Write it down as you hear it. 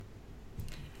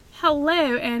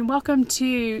Hello and welcome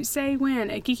to Say When,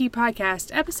 a Geeky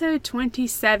Podcast, episode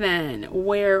 27,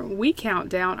 where we count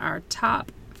down our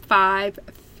top 5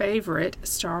 favorite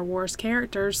Star Wars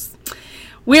characters.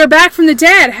 We are back from the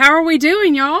dead. How are we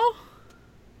doing, y'all?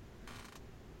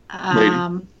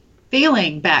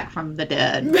 Feeling back from the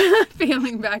dead.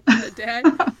 Feeling back from the dead.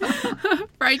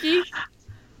 Frankie?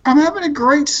 I'm having a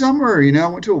great summer. I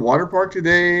went to a water park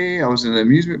today. I was in an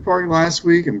amusement park last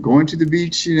week. I'm going to the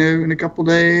beach, in a couple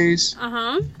days.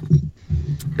 Uh-huh.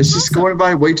 It's just going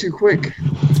by way too quick.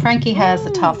 Frankie has a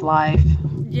tough life.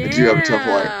 Yeah. I do have a tough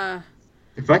life.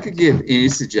 If I could give any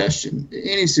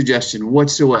suggestion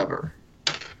whatsoever,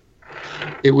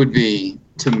 it would be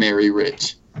to marry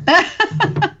rich.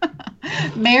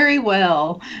 Marry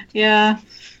well. Yeah.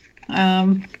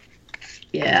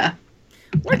 Yeah.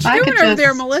 What you doing over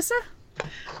there, Melissa?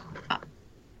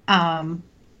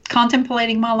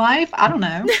 Contemplating my life. I don't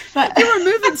know. But You were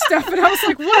moving stuff, and I was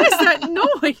like, what is that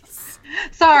noise?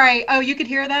 Sorry. Oh, you could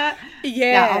hear that?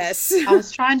 Yes. Yeah, I was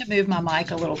trying to move my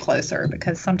mic a little closer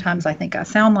because sometimes I think I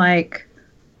sound like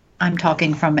I'm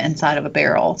talking from inside of a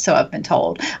barrel. So I've been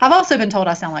told. I've also been told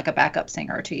I sound like a backup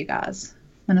singer to you guys.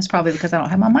 And it's probably because I don't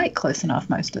have my mic close enough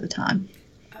most of the time.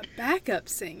 A backup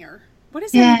singer? What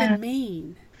does that even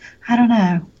mean? I don't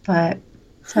know, but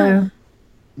so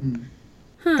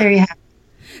there you have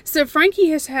it. So Frankie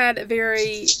has had a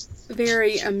very,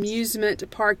 very amusement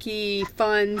parky,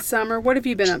 fun summer. What have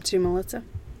you been up to, Melissa?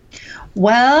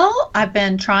 Well, I've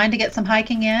been trying to get some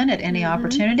hiking in at any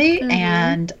opportunity,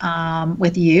 and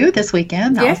with you this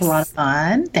weekend, that was a lot of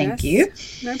fun. Thank you.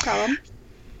 No problem.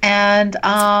 And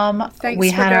we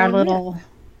had our little,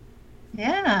 we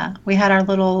had our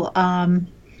little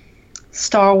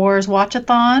Star Wars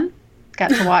watch-a-thon.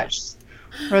 Got to watch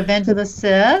Revenge of the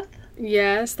Sith.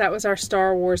 Yes, that was our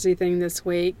Star Warsy thing this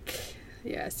week.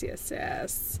 Yes.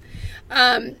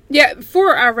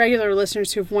 For our regular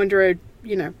listeners who've wondered,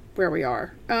 where we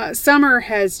are. Summer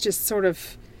has just sort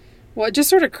of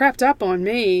crept up on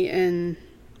me, and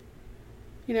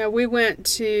we went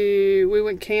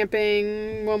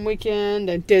camping one weekend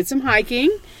and did some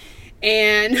hiking,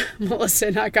 and Melissa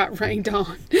and I got rained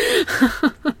on.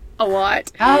 A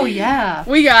lot. Oh, yeah.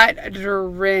 We got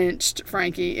drenched,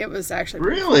 Frankie. It was actually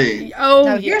really. Oh,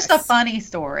 no, yes. Here's the funny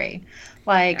story.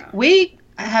 We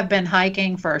have been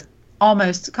hiking for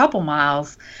almost a couple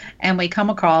miles, and we come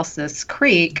across this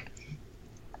creek,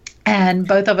 and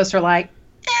both of us are like,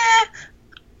 we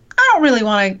don't really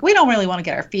want to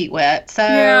get our feet wet.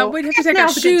 So we'd have to take our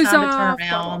shoes off. To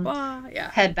turn around,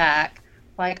 head back.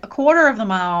 Like a quarter of the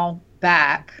mile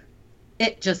back,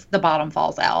 the bottom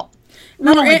falls out.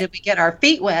 Not only did we get our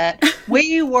feet wet,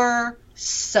 we were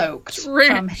soaked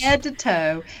from head to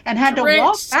toe and had to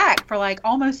walk back for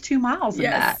almost 2 miles in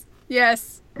that.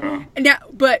 Yes. And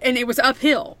it was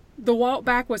uphill. The walk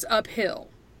back was uphill.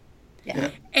 Yeah.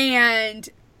 And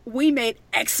we made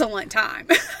excellent time.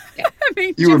 Yeah.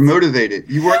 You were motivated.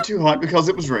 You weren't too hot because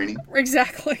it was raining.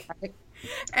 Exactly.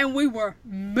 And we were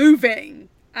moving.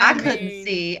 I couldn't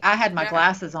see. I had my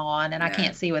glasses on, and I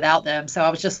can't see without them. So I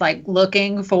was just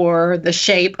looking for the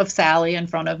shape of Sally in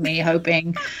front of me,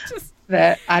 hoping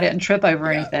that I didn't trip over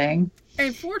anything.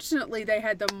 And fortunately, they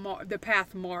had the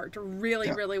path marked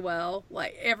really well.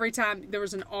 Like every time there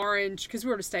was an orange, because we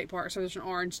were at a state park, so there's an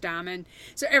orange diamond.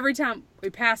 So every time we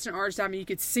passed an orange diamond, you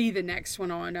could see the next one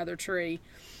on another tree.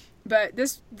 But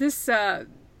this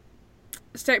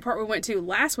state park we went to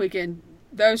last weekend,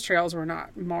 those trails were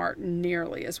not marked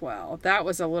nearly as well. That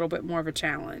was a little bit more of a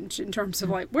challenge in terms of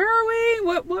where are we?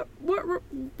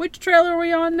 Which trail are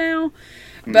we on now?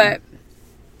 But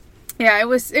yeah, it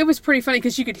was pretty funny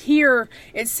because you could hear.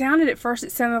 At first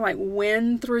it sounded like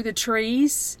wind through the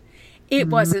trees. It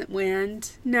wasn't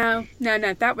wind. No,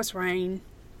 that was rain.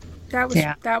 That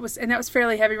was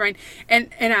fairly heavy rain.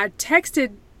 And I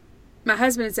texted my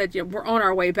husband and said, we're on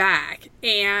our way back.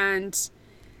 And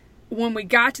when we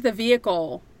got to the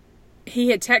vehicle, he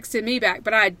had texted me back,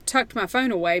 but I had tucked my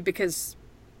phone away because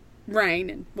rain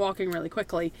and walking really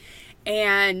quickly.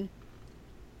 And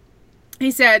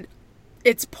he said,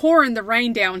 it's pouring the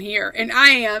rain down here. And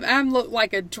I look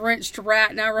like a drenched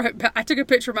rat. And I took a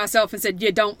picture of myself and said,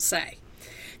 you don't say.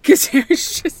 Because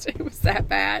it was that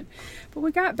bad. But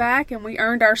we got back and we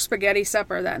earned our spaghetti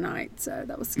supper that night. So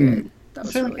that was good. That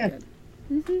was really good.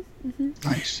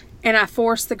 Nice. And I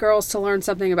forced the girls to learn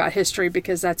something about history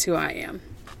because that's who I am.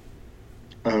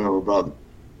 Oh, about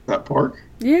that park?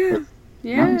 Yeah.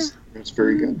 Nice. That's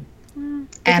very good.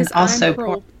 And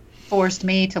also forced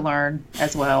me to learn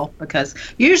as well, because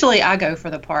usually I go for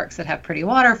the parks that have pretty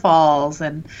waterfalls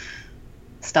and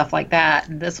stuff like that.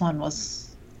 And this one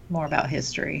was more about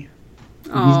history.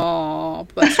 Oh,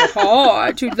 bless her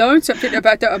heart, to learn something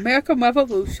about the American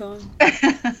Revolution.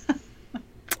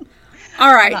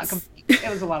 All right. It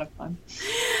was a lot of fun.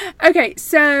 Okay,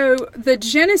 so the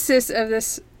genesis of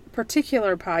this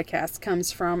particular podcast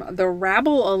comes from the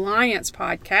Rabble Alliance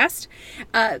podcast.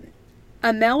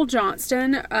 Amel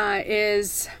Johnston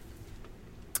is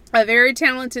a very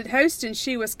talented host, and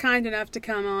she was kind enough to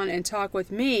come on and talk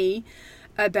with me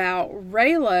about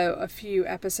Reylo a few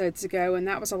episodes ago, and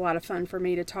that was a lot of fun for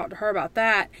me to talk to her about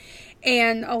that.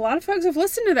 And a lot of folks have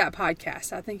listened to that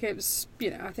podcast. I think it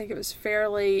was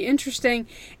fairly interesting.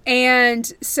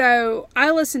 And so I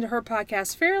listened to her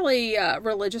podcast fairly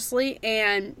religiously,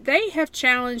 and they have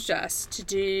challenged us to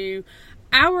do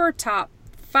our top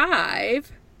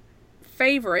 5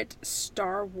 favorite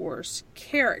Star Wars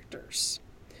characters.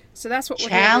 So that's what we're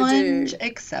going to do. Challenge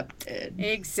accepted.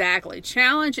 Exactly.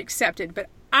 Challenge accepted. But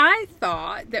I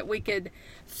thought that we could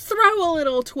throw a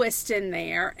little twist in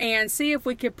there and see if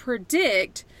we could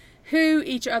predict who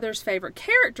each other's favorite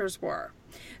characters were.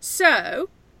 So,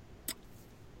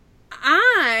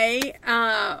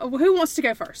 who wants to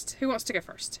go first? Who wants to go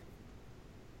first?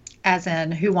 As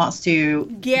in, who wants to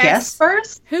guess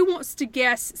first? Who wants to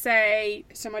guess, say,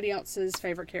 somebody else's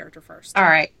favorite character first? All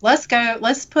right, let's go.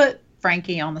 Let's put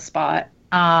Frankie on the spot.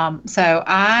 So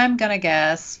I'm going to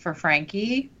guess for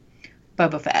Frankie,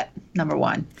 Boba Fett, number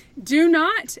 1. Do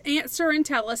not answer and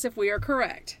tell us if we are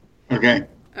correct. Okay.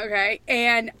 Okay,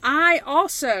 and I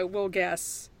also will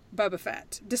guess Boba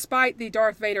Fett, despite the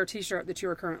Darth Vader t-shirt that you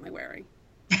are currently wearing.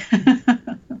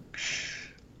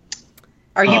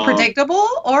 Are you predictable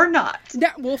or not?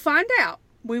 We'll find out.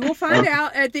 We will find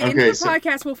out at the end of the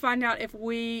podcast. We'll find out if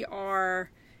we've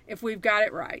got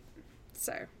it right.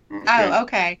 So. Okay. Oh,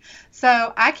 okay.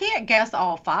 So I can't guess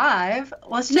all 5.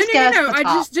 Let's just guess the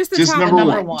top. Just the just top.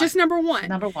 Number 1. Just number 1.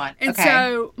 Number 1. And okay.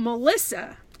 so,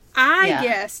 Melissa, I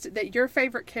guessed that your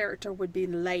favorite character would be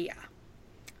Leia.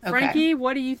 Okay. Frankie,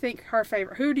 what do you think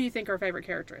who do you think her favorite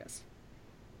character is?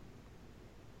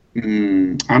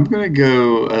 I'm going to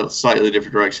go a slightly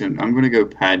different direction. I'm going to go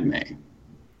Padme.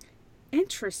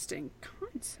 Interesting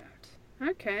concept.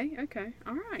 Okay.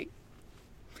 All right.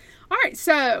 All right,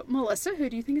 so, Melissa, who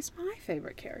do you think is my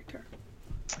favorite character?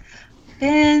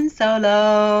 Ben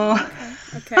Solo.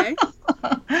 Okay.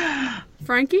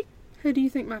 Frankie, who do you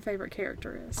think my favorite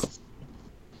character is?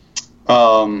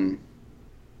 Who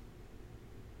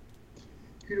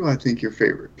do I think your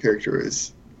favorite character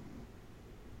is?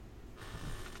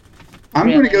 I'm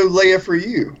going to go Leia for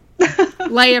you.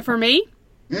 Leia for me?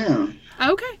 Yeah.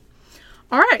 Okay.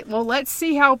 All right, well, let's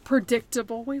see how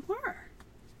predictable we were.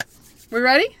 We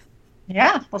ready?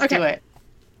 Yeah, let's do it.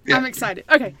 Yeah. I'm excited.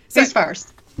 Okay. So, who's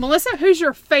first? Melissa, who's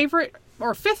your favorite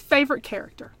or 5th favorite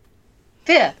character?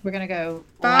 5th. We're going to go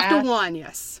 5 to 1,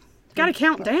 yes. Got to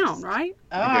count down, right?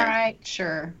 All right,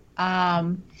 sure.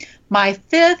 My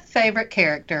 5th favorite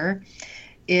character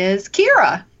is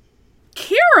Kira.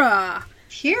 Kira.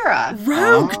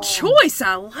 Rogue choice.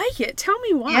 I like it. Tell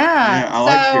me why. Yeah, I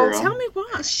like Kira. Tell me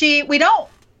why. We don't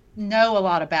know a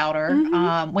lot about her.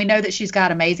 Mm-hmm. We know that she's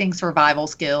got amazing survival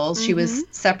skills. Mm-hmm. She was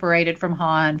separated from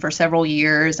Han for several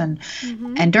years, and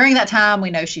during that time, we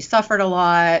know she suffered a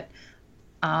lot.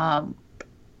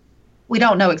 We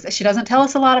don't know. She doesn't tell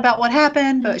us a lot about what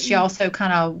happened, but she also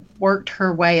kind of worked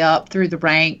her way up through the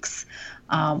ranks.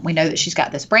 We know that she's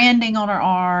got this branding on her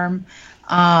arm.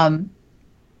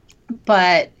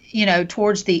 But,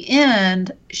 towards the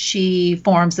end, she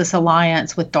forms this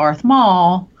alliance with Darth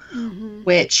Maul,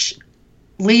 which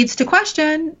leads to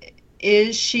question,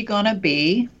 is she going to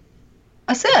be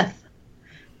a Sith?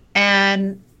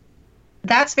 And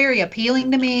that's very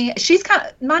appealing to me. She's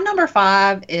my number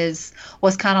 5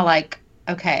 was kind of like,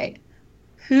 okay,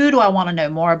 who do I want to know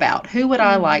more about? Who would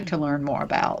I like to learn more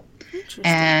about?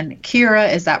 And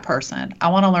Kira is that person. I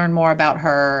want to learn more about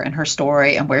her and her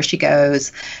story and where she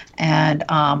goes. And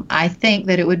I think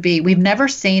that it would be, we've never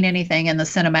seen anything in the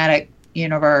cinematic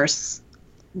universe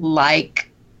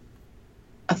like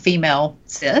a female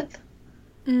Sith.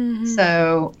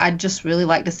 So I'd just really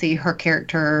like to see her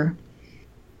character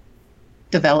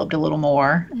developed a little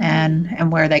more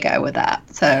and where they go with that.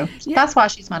 So that's why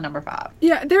she's my number 5.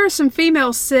 Yeah, there are some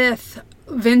female Sith,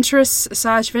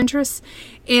 Asajj Ventress,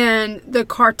 in the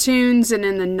cartoons and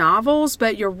in the novels,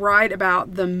 but you're right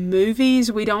about the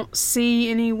movies. We don't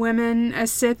see any women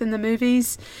as Sith in the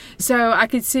movies. So I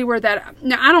could see where that...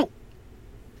 Now,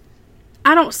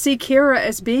 I don't see Kira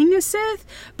as being a Sith,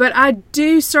 but I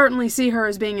do certainly see her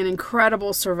as being an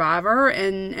incredible survivor,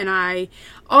 and I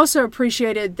also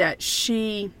appreciated that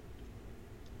she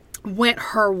went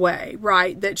her way,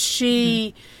 right? That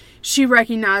she she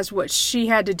recognized what she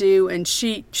had to do, and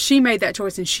she made that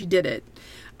choice, and she did it.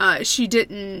 She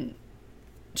didn't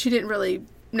really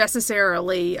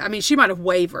necessarily, I mean, she might have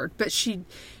wavered, but she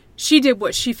did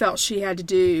what she felt she had to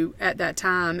do at that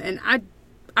time, and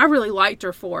I really liked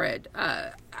her for it.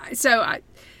 To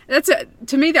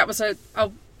me, that was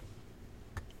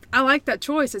I like that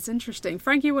choice. It's interesting.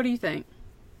 Frankie, what do you think?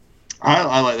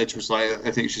 I like that choice.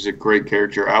 I think she's a great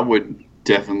character. I would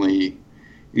definitely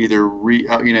either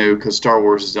because Star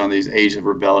Wars has done these Age of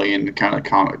Rebellion kind of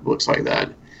comic books like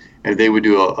that. If they would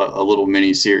do a little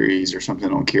mini series or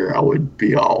something on Kira, I would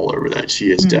be all over that. She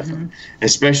is definitely,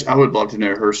 especially. I would love to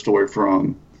know her story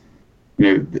from,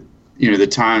 the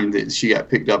time that she got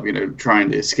picked up,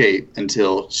 trying to escape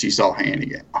until she saw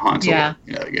Han Solo.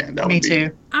 Again. That Me would be,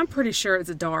 too. I'm pretty sure it's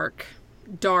a dark.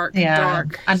 Dark.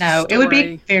 I know. It would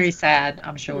be very sad,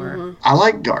 I'm sure. Mm-hmm. I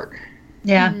like dark.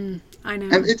 Yeah. I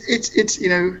know. And it's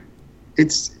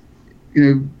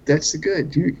that's the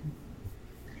good.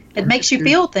 It makes you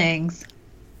feel things.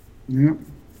 Yeah.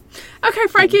 Okay,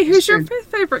 Frankie, who's your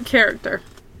favorite character?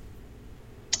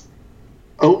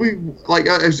 Obi-Wan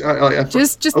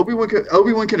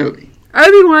Kenobi.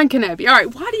 Obi-Wan Kenobi. All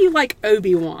right, why do you like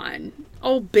Obi-Wan?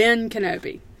 Old Ben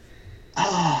Kenobi.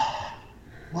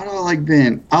 Why do I like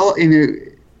Ben?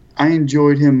 I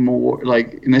enjoyed him more.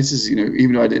 And this is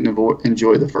even though I didn't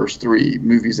enjoy the first 3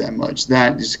 movies that much,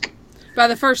 that just. By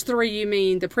the first 3, you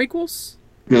mean the prequels?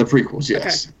 The prequels,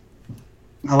 yes. Okay.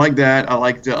 I like that. I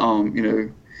like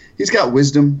the he's got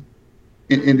wisdom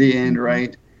in the end,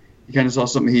 right? He kind of saw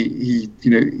something. He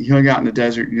hung out in the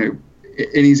desert, and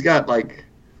he's got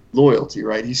loyalty,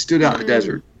 right? He stood out in the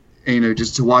desert, and,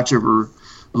 just to watch over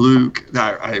Luke.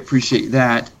 I appreciate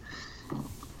that.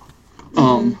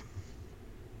 And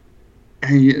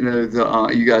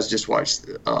you guys just watched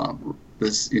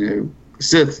this,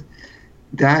 Sith.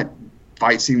 That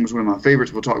fight scene was one of my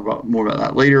favorites. We'll talk more about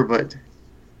that later, but.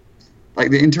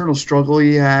 The internal struggle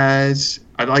he has,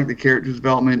 I like the character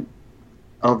development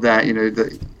of that.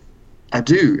 I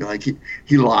do.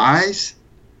 He lies.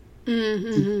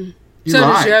 Mm-hmm. He so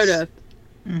lies. does Yoda.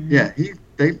 Mm-hmm. Yeah,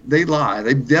 they lie.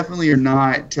 They definitely are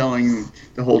not telling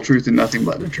the whole truth and nothing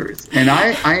but the truth. And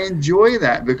I enjoy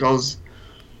that because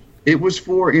it was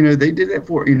for they did it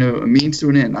for a means to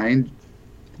an end.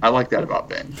 I like that about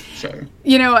Ben. So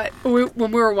when we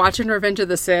were watching Revenge of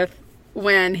the Sith.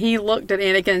 When he looked at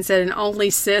Anakin and said, and only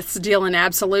Siths deal in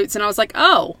absolutes. And I was like,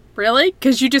 oh, really?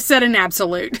 Because you just said an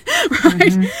absolute,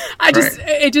 right?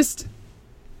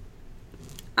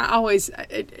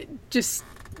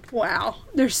 Wow.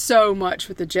 There's so much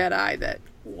with the Jedi that,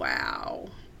 wow.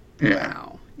 Yeah.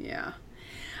 Wow. Yeah.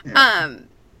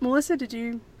 Melissa, did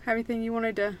you have anything you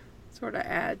wanted to sort of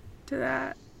add to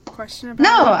that question about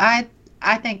No,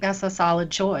 I think that's a solid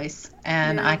choice.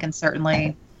 And I can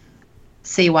certainly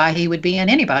see why he would be in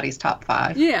anybody's top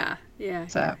 5. Yeah.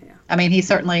 So, I mean, he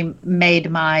certainly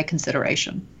made my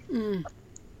consideration.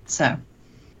 So,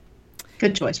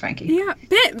 good choice, Frankie. Yeah,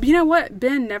 Ben. You know what?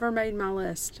 Ben never made my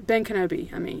list. Ben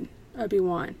Kenobi. I mean,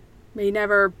 Obi-Wan. He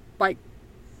never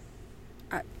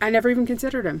I never even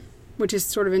considered him, which is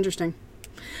sort of interesting.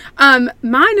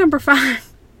 My number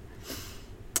 5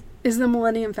 is the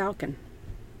Millennium Falcon.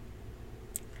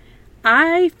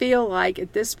 I feel like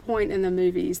at this point in the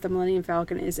movies, the Millennium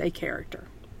Falcon is a character.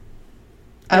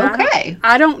 Okay.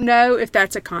 I don't know if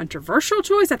that's a controversial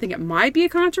choice. I think it might be a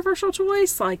controversial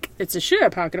choice. It's a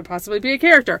ship. How could it possibly be a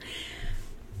character?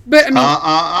 But I mean,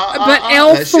 but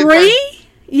L3,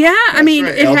 yeah. I mean,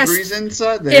 right. it L3's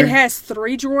inside there. It has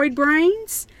 3 droid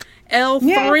brains.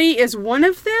 L3 is one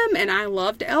of them, and I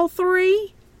loved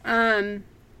L3.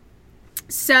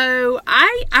 So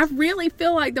I really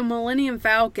feel like the Millennium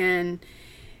Falcon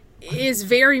is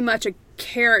very much a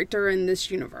character in this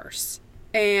universe.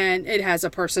 And it has a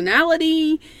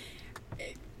personality.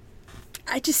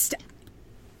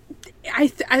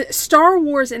 Star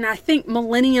Wars and I think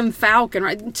Millennium Falcon,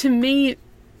 right? To me,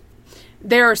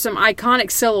 there are some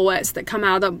iconic silhouettes that come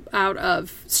out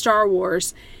of Star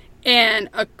Wars. And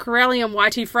a Corellium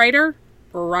YT freighter,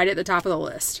 right at the top of the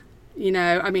list.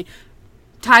 I mean...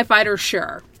 TIE Fighter,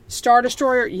 sure. Star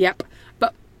Destroyer, yep.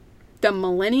 But the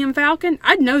Millennium Falcon,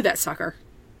 I know that sucker,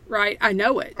 right? I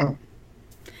know it. Oh.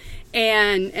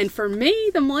 And for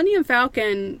me, the Millennium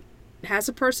Falcon has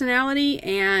a personality,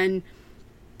 and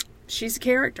she's a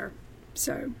character.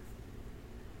 So,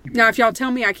 now if y'all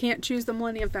tell me I can't choose the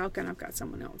Millennium Falcon, I've got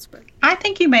someone else. But I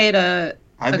think you made a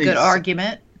good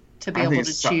argument to be able to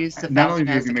choose the Falcon. Not only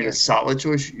have you made a solid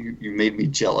choice, you made me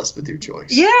jealous with your choice.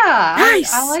 Yeah,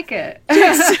 nice. I like it.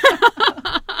 Yes.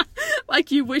 Like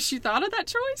you wish you thought of that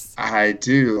choice? I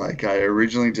do. I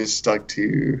originally just stuck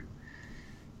to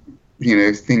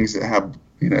things that have,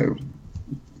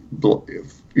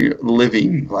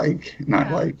 living, like,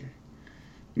 not like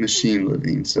machine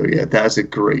living. So yeah, that's a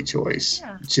great choice.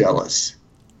 Yeah. Jealous.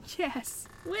 Yes.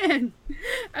 Win.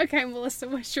 Okay, Melissa,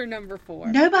 what's your number 4?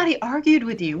 Nobody argued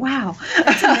with you. Wow.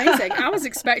 That's amazing. I was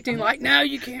expecting, like, no,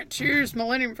 you can't choose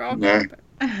Millennium Falcon.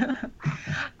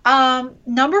 No.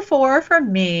 Number 4 for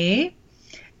me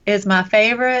is my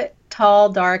favorite tall,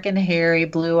 dark, and hairy,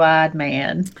 blue-eyed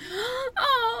man.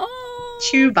 Oh,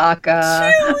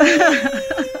 Chewbacca.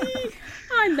 Chewie.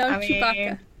 I love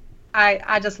Chewbacca.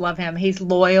 I just love him. He's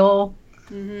loyal.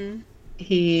 Mm-hmm.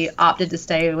 He opted to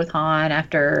stay with Han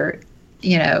after,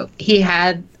 he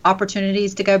had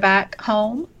opportunities to go back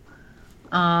home.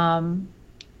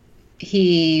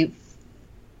 He,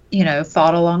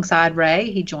 fought alongside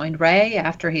Rey. He joined Rey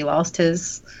after he lost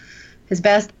his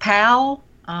best pal.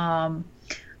 I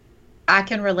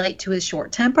can relate to his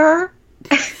short temper.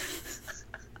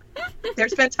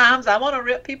 There's been times I want to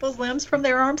rip people's limbs from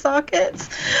their arm sockets.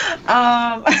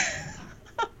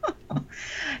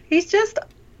 He's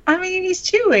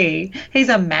Chewie. He's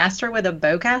a master with a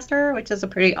bowcaster, which is a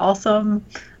pretty awesome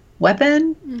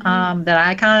weapon that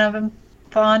I kind of am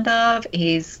fond of.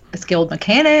 He's a skilled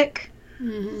mechanic.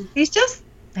 Mm-hmm.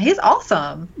 He's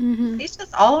awesome. Mm-hmm. He's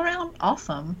just all around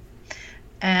awesome.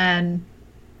 And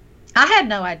I had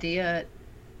no idea.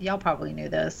 Y'all probably knew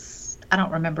this. I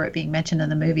don't remember it being mentioned in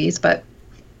the movies, but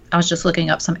I was just looking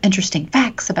up some interesting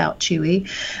facts about Chewie.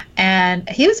 And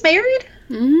he was married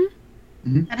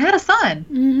and had a son.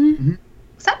 Mm-hmm.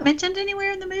 Was that mentioned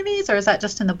anywhere in the movies, or is that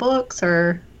just in the books?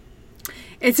 Or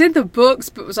it's in the books,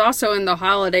 but was also in the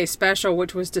holiday special,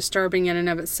 which was disturbing in and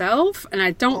of itself. And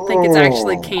I don't think it's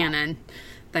actually canon,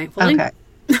 thankfully. Okay.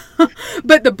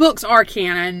 But the books are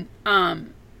canon.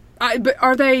 But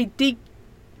are they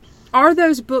have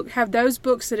those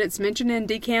books that it's mentioned in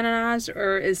decanonized,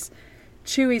 or is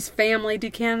Chewie's family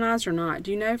decanonized or not?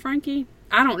 Do you know, Frankie?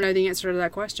 I don't know the answer to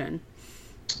that question.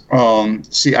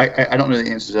 See, I don't know the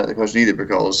answer to that question either,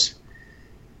 because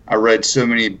I read so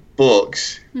many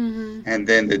books, and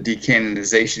then the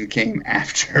decanonization came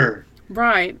after.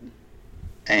 Right.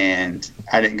 And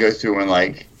I didn't go through and,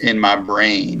 like, in my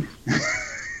brain,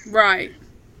 right,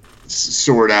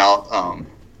 sort out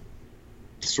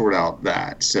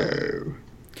that. So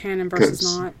canon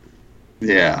versus not.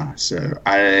 Yeah. So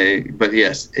but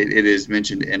yes, it is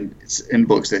mentioned in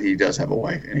books that he does have a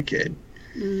wife and a kid.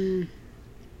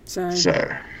 So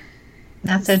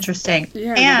that's interesting.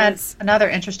 Yeah, and another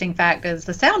interesting fact is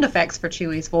the sound effects for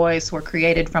Chewie's voice were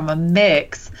created from a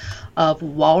mix of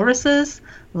walruses,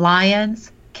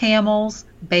 lions, camels,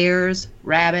 bears,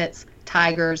 rabbits,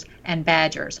 tigers, and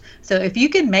badgers. So if you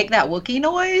can make that Wookiee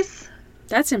noise,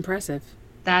 that's impressive.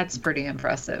 That's pretty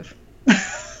impressive.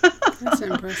 That's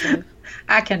impressive.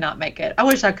 I cannot make it. I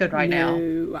wish I could now.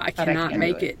 No, I cannot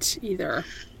make it either.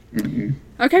 Mm-hmm.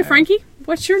 Okay, Frankie,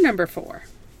 what's your number 4?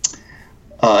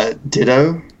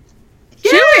 Ditto.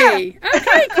 Chewie.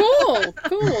 Okay,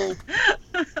 cool.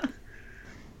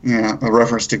 Yeah, a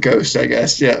reference to Ghost, I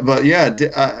guess. Yeah, but yeah,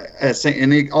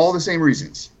 and all the same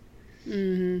reasons.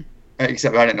 Mm-hmm.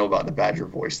 Except I didn't know about the Badger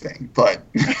voice thing, but.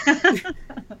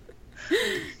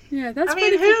 Yeah, that's. I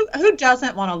mean, who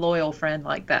doesn't want a loyal friend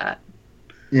like that?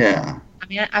 Yeah. I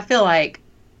mean, I feel like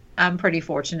I'm pretty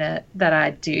fortunate that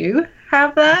I do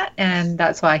have that, and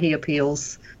that's why he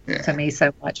appeals to me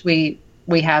so much. We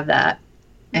have that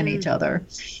in each other.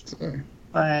 So.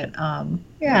 But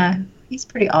yeah, he's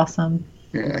pretty awesome.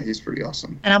 Yeah, he's pretty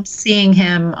awesome. And I'm seeing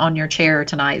him on your chair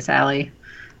tonight, Sally.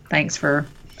 Thanks for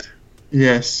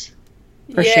sharing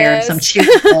some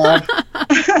Chewie love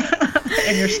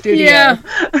in your studio. Yeah.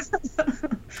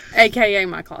 AKA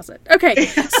my closet. Okay,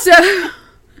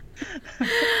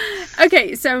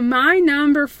 so my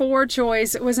number 4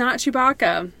 choice was not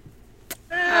Chewbacca.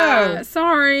 Oh.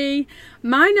 Sorry.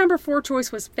 My number 4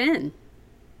 choice was Finn.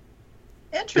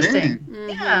 Interesting. Mm-hmm.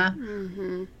 Yeah.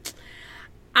 Mm-hmm.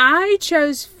 I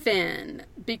chose Finn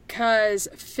because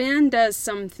Finn does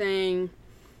something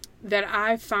that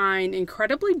I find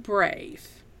incredibly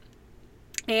brave.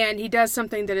 And he does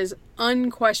something that is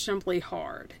unquestionably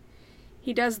hard.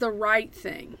 He does the right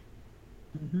thing.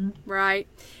 Mm-hmm. Right?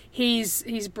 He's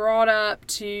brought up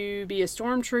to be a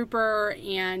stormtrooper,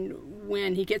 and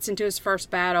when he gets into his first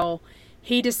battle,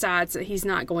 he decides that he's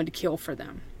not going to kill for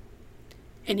them.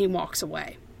 And he walks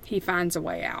away. He finds a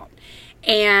way out.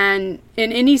 And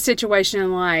in any situation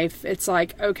in life, it's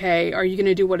like, okay, are you going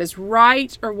to do what is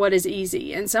right or what is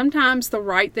easy? And sometimes the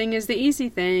right thing is the easy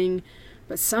thing,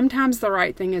 but sometimes the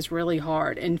right thing is really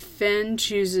hard. And Finn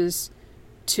chooses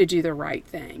to do the right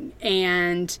thing.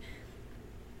 And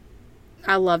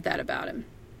I love that about him.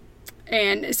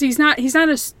 And so he's not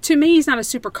to me, he's not a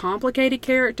super complicated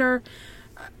character.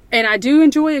 And I do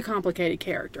enjoy a complicated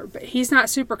character, but he's not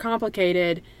super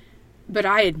complicated, but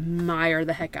I admire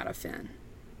the heck out of Finn.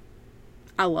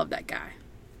 I love that guy.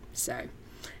 So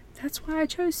that's why I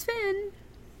chose Finn.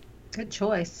 Good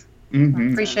choice. Mm-hmm.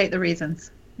 I appreciate the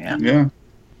reasons. Yeah. Yeah.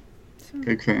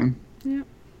 Big fan. Yeah.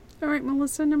 All right,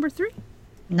 Melissa, number 3.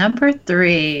 Number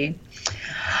 3.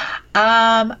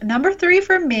 Number 3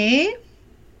 for me.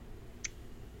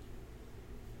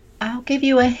 I'll give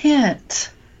you a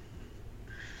hint.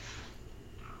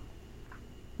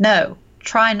 No,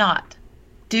 try not.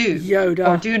 Do. Yoda.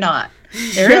 Or do not.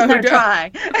 There is no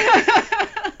try.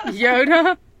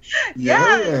 Yoda?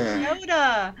 Yes,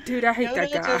 Yoda. Dude, I hate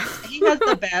Yoda that guy. he has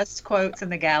the best quotes in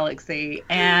the galaxy.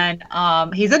 And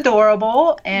he's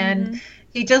adorable. And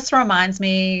he just reminds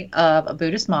me of a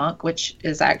Buddhist monk, which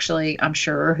is actually, I'm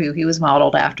sure, who he was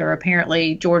modeled after.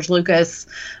 Apparently, George Lucas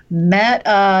met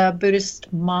a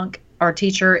Buddhist monk or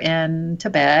teacher in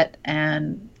Tibet,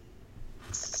 and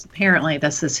apparently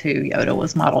this is who Yoda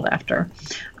was modeled after.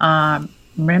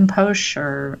 Rinpoche,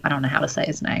 or I don't know how to say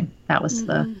his name. That was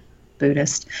the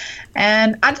Buddhist.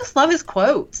 And I just love his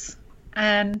quotes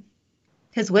and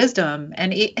his wisdom.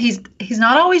 And he's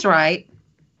not always right,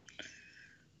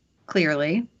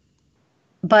 clearly.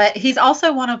 But he's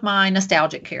also one of my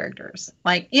nostalgic characters.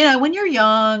 Like, you know, when you're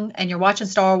young and you're watching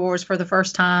Star Wars for the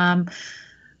first time,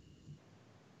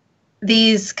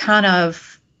 these kind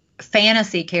of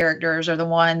fantasy characters are the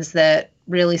ones that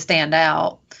really stand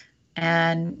out.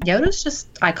 And Yoda's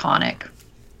just iconic.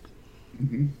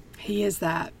 Mm-hmm. He is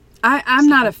that. I'm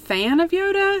not a fan of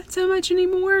Yoda so much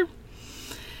anymore.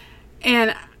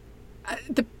 And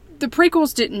the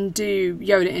prequels didn't do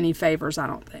Yoda any favors, I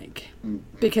don't think.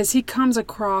 Because he comes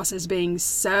across as being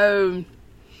so,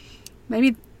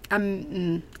 maybe,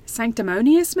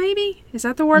 sanctimonious, maybe? Is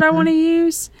that the word I want to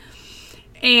use?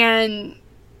 And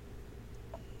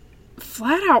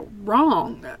flat out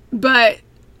wrong. But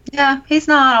yeah, he's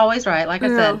not always right, like I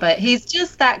said, but he's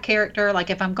just that character. Like,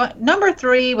 if I'm going, number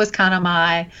 3 was kind of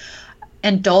my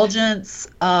indulgence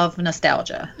of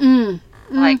nostalgia.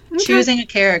 Choosing a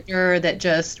character that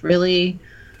just really,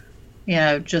 you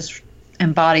know, just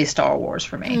embodies Star Wars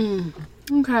for me.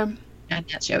 Okay. And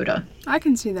that's Yoda. I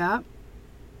can see that.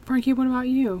 Frankie, what about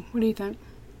you? What do you think?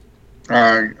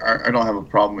 I don't have a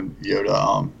problem with Yoda.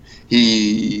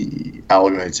 I'll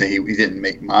go ahead and say he didn't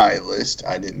make my list.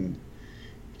 I didn't.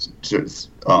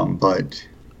 But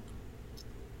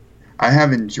I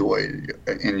have enjoyed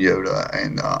in Yoda,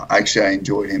 and actually I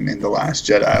enjoyed him in The Last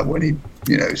Jedi when he,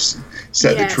 you know,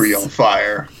 set the tree on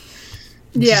fire.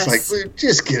 Yes. Just like, Luke,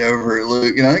 just get over it,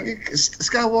 Luke. You know,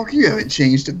 Skywalker, you haven't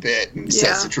changed a bit, and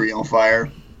sets the tree on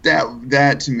fire.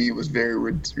 That to me was very,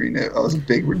 you know, I was a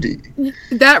big redeem.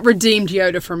 That redeemed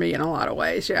Yoda for me in a lot of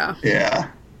ways. Yeah.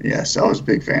 Yeah. So I was a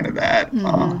big fan of that.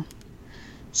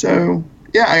 So.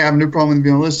 Yeah, I have no problem with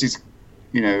being on the list. He's,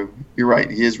 you know, you're right.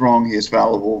 He is wrong. He is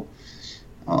fallible.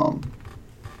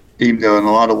 Even though in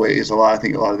a lot of ways, I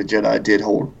think a lot of the Jedi did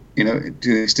hold, you know,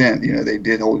 to an extent, you know, they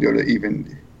did hold Yoda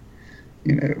even,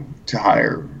 you know, to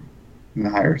higher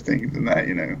things than that,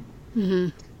 you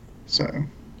know. So.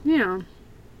 Yeah,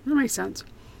 that makes sense.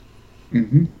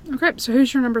 Mm-hmm. Okay, so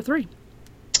who's your number 3?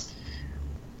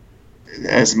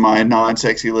 As my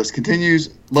non-sexy list continues,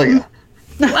 Leia.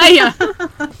 Leia.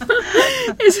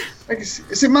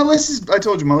 See, my list is, I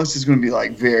told you, my list is going to be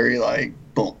like very like,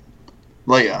 boom.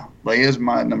 Leia is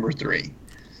my number 3.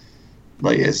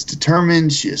 Leia is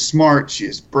determined. She is smart. She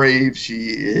is brave. She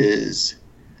is,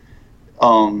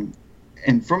 and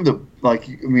from the, like,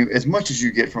 I mean, as much as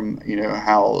you get from, you know,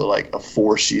 how like a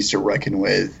force she's to reckon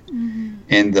with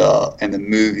in the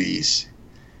movies,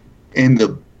 in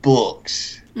the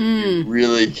books, you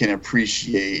really can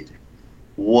appreciate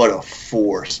what a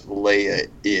force Leia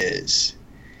is,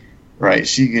 right?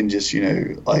 She can just, you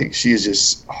know, like, she is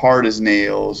just hard as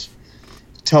nails,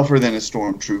 tougher than a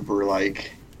stormtrooper.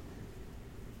 Like,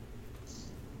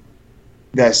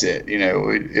 that's it, you know.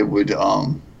 It would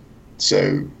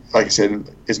so, like I said,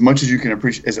 as much as you can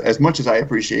appreciate, as much as I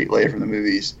appreciate Leia from the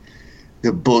movies,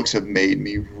 the books have made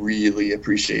me really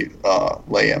appreciate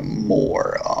Leia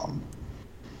more.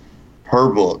 Her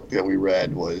book that we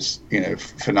read was, you know,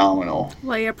 phenomenal.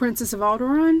 Leia, Princess of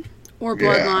Alderaan, or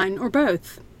Bloodline, or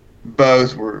both?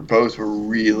 Both were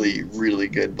really, really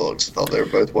good books. I thought they were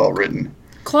both well written.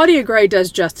 Claudia Gray does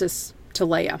justice to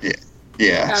Leia.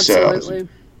 Yeah, absolutely. So I was a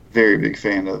very big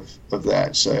fan of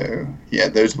that. So yeah,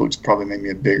 those books probably made me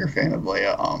a bigger fan of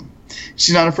Leia.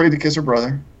 She's not afraid to kiss her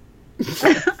brother.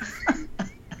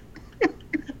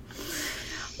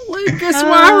 Lucas,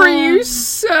 why were you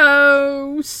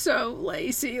so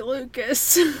lazy,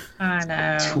 Lucas? I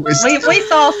know. We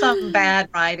saw some bad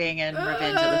writing in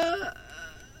Revenge of the...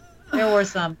 There were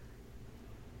some...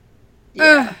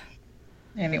 Yeah.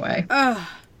 Anyway.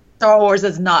 Star Wars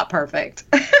is not perfect.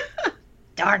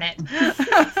 Darn it.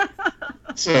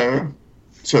 So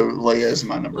Leia is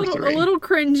my number 3. A little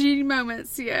cringy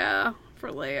moments, yeah, for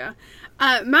Leia.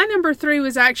 My number 3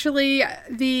 was actually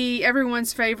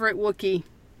everyone's favorite Wookiee.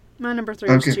 My number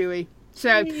 3 was Chewie.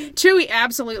 So Chewie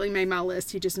absolutely made my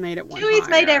list. He just made it one. Chewie's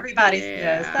made everybody's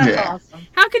list. That's awesome.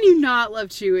 How can you not love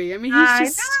Chewie? I mean,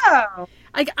 he's just. I know.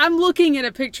 Like, I'm looking at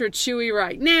a picture of Chewie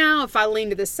right now. If I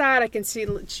lean to the side, I can see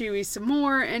Chewie some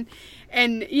more.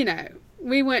 And you know,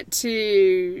 we went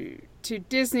to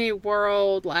Disney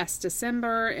World last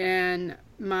December, and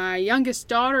my youngest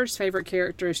daughter's favorite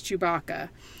character is Chewbacca.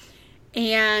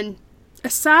 And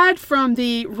aside from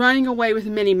the running away with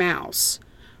Minnie Mouse,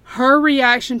 her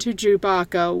reaction to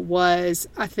Chewbacca was,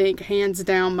 I think, hands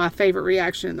down my favorite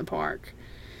reaction in the park.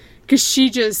 Because she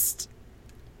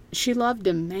loved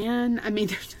him, man. I mean,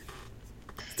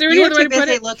 you were too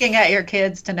busy looking at your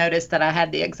kids to notice that I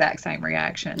had the exact same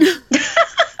reaction.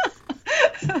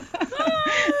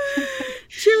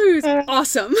 Chewie was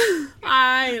awesome.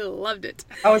 I loved it.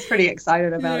 I was pretty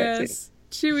excited about it too.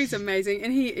 Chewie's amazing,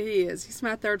 and he is. He's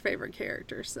my third favorite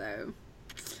character. So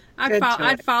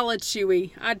I'd follow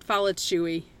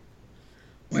Chewie.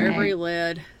 Wherever he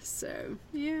led. So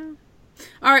yeah.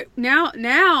 All right, now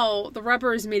the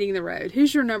rubber is meeting the road.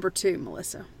 Who's your number 2,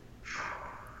 Melissa?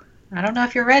 I don't know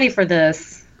if you're ready for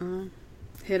this.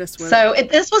 Hit us with it.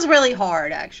 This was really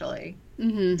hard, actually.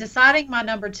 Mm-hmm. Deciding my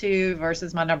number 2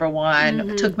 versus my number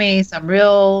 1 took me some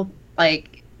real,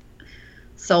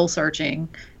 soul searching,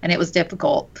 and it was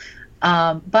difficult.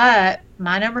 But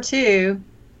my number 2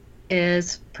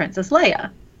 is Princess Leia.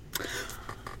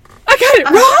 I got it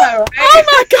wrong! Right? Oh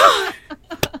my God!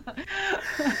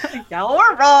 Y'all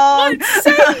were wrong. What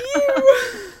say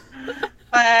you?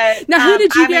 But now, who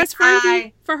did you guess,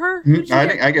 Frankie, for her?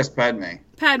 I guess Padme.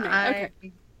 Padme. Okay.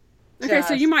 Okay,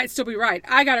 so you might still be right.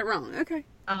 I got it wrong. Okay.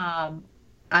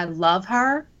 I love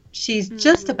her. She's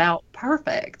just about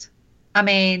perfect. I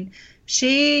mean,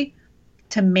 she,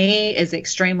 to me, is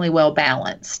extremely well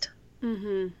balanced.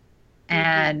 Mm-hmm.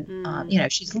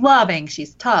 And she's loving.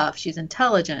 She's tough. She's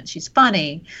intelligent. She's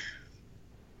funny.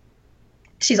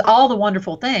 She's all the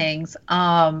wonderful things.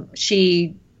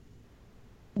 She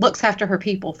looks after her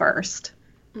people first.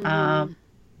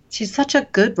 She's such a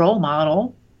good role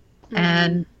model,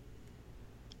 and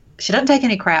she doesn't take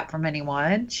any crap from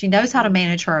anyone. She knows how to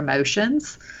manage her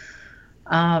emotions.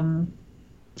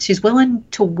 She's willing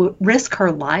to risk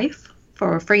her life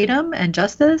for freedom and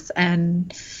justice,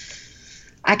 and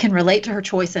I can relate to her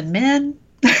choice in men.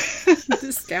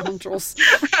 The scoundrels.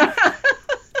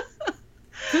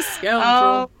 The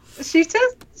scoundrel.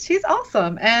 She's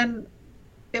awesome, and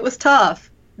it was tough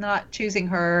not choosing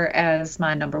her as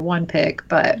my number 1 pick,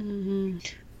 but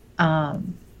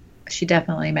she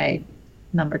definitely made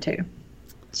number 2.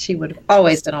 She would have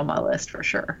always been on my list for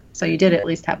sure. So you did at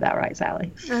least have that right,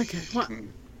 Sally. Okay. Well,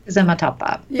 it's in my top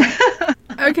 5. Yeah.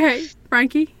 Okay,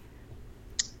 Frankie.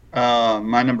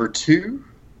 My number 2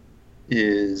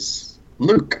 is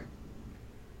Luke.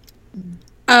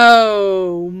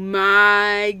 Oh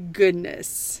my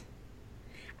goodness!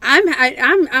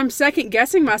 I'm second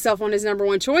guessing myself on his number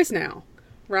 1 choice now,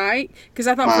 right? Because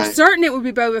I thought for certain it would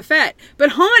be Boba Fett,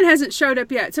 but Han hasn't showed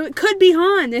up yet, so it could be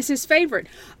Han. This is his favorite.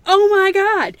 Oh my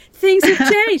God! Things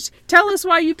have changed. Tell us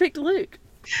why you picked Luke.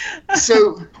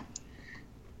 So,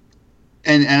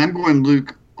 and I'm going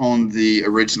Luke on the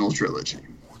original trilogy.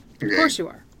 Okay? Of course you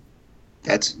are.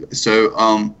 That's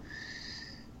so.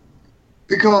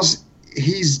 Because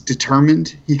he's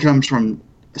determined. He comes from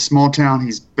a small town.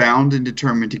 He's bound and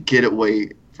determined to get away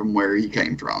from where he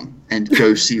came from and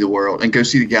go see the world and go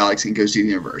see the galaxy and go see the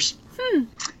universe.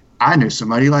 I know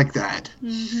somebody like that.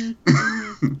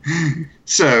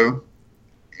 So,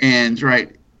 and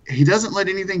right, he doesn't let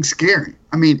anything scare him.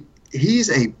 I mean,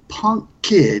 he's a punk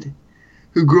kid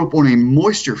who grew up on a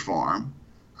moisture farm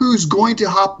who's going to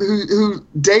who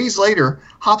days later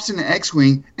hops in an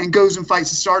X-Wing and goes and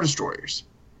fights the Star Destroyers.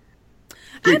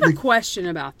 I have a question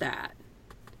about that.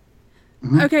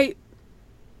 Okay,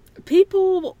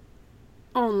 people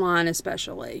online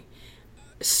especially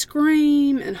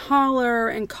scream and holler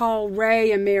and call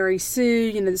Rey and Mary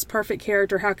Sue, this perfect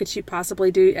character. How could she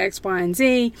possibly do X, Y, and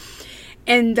Z?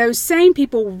 And those same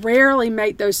people rarely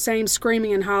make those same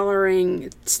screaming and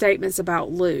hollering statements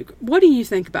about Luke. What do you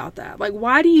think about that? Like,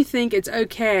 why do you think it's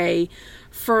okay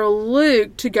for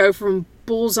Luke to go from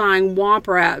bullseyeing Womp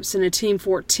Raps in a Team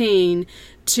 14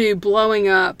 to blowing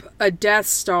up a Death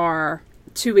Star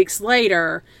 2 weeks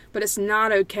later, but it's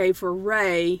not okay for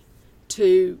Rey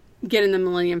to get in the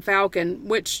Millennium Falcon,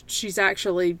 which she's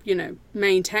actually,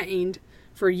 maintained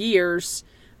for years,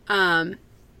 and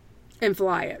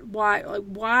fly it. Why?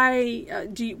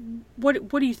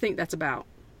 What do you think that's about?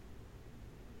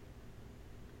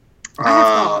 I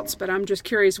have thoughts, but I'm just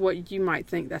curious what you might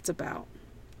think that's about.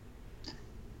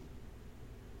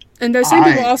 And those same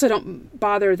people also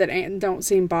don't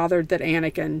seem bothered that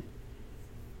Anakin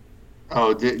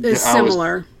is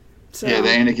similar. Yeah, the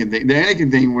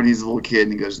Anakin thing when he's a little kid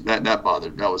and he goes, that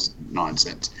bothered. That was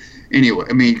nonsense. Anyway,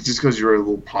 I mean, just because you're a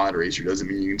little pod racer doesn't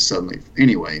mean you can suddenly.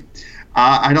 Anyway,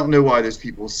 I don't know why those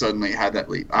people suddenly had that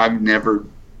leap. I've never,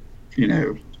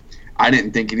 I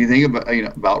didn't think anything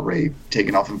about Rey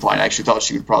taking off and flying. I actually thought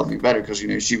she would probably be better because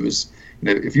she was,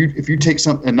 if you take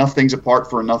enough things apart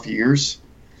for enough years,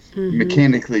 mm-hmm.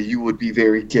 mechanically you would be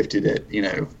very gifted at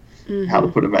mm-hmm. how to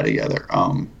put them back together.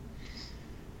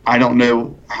 I don't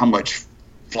know how much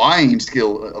flying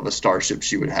skill of a starship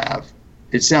she would have.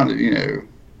 It sounded,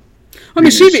 I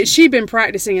mean, she'd been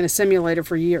practicing in a simulator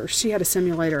for years. She had a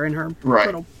simulator in her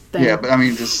little thing. Yeah, but I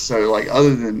mean, just so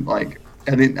other than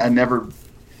I never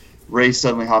Rey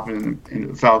suddenly hopping in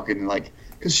the Falcon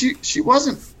because she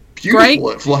wasn't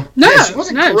beautiful at flying. She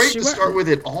wasn't great to start with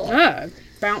at all.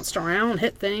 Bounced around,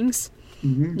 hit things,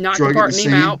 mm-hmm. knocked apart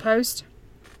Nemo Outpost.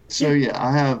 So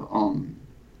I have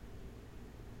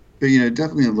but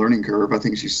definitely a learning curve. I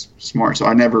think she's smart. So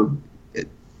I never.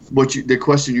 The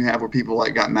question you have where people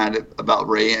got mad about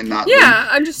Rey and not Luke,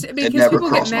 I'm just because people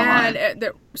get mad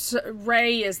that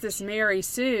Rey is this Mary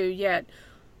Sue, yet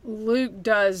Luke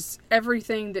does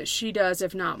everything that she does,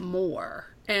 if not more.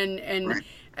 And right.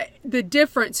 The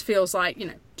difference feels like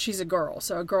she's a girl,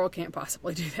 so a girl can't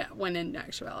possibly do that. When in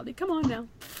actuality, come on now,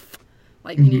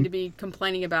 mm-hmm. you need to be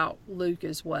complaining about Luke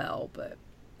as well. But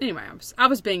anyway, I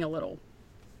was being a little.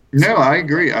 No, I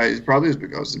agree. It probably is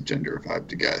because of gender, if I have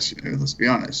to guess. Let's be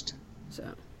honest. So,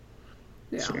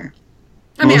 yeah. So,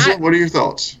 Melissa, what are your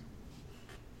thoughts?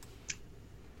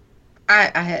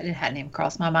 It hadn't even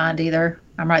crossed my mind either.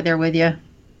 I'm right there with you.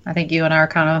 I think you and I are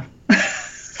kind of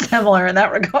similar in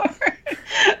that regard.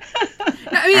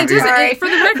 I mean, it doesn't. For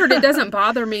the record, it doesn't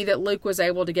bother me that Luke was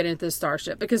able to get into the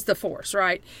starship because the Force,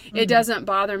 right? Mm-hmm. It doesn't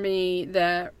bother me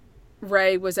that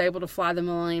Rey was able to fly the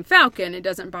Millennium Falcon. It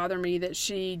doesn't bother me that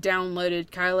she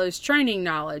downloaded Kylo's training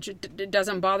knowledge. It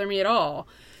doesn't bother me at all.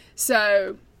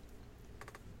 So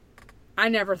I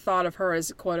never thought of her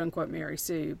as quote unquote Mary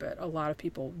Sue, but a lot of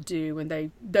people do,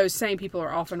 and those same people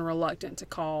are often reluctant to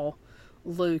call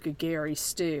Luke a Gary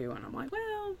Stu, and I'm like,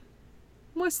 well,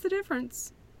 what's the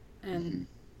difference? And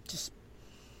just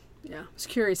I was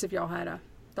curious if y'all had a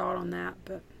thought on that,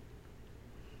 but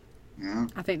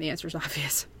I think the answer is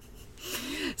obvious.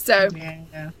 So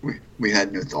we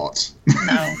had no thoughts.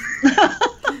 No.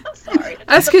 Sorry.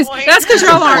 That's because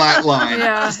y'all aren't flat line.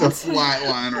 Yeah. Just a flat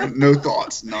line or no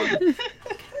thoughts. None.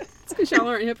 It's because y'all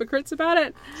aren't hypocrites about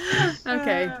it.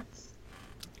 Okay.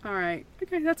 All right.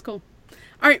 Okay, that's cool.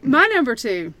 All right, my number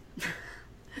 2.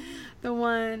 The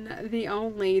one, the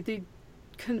only, the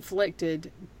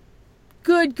conflicted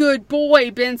good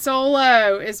boy Ben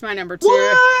Solo is my number 2.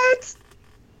 What?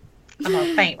 I'm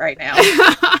gonna faint right now.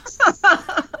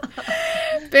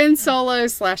 Ben Solo /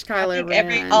 Kylo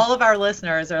Ren. All of our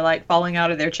listeners are falling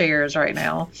out of their chairs right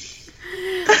now.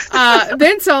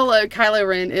 Ben Solo, Kylo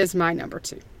Ren is my number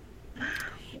 2.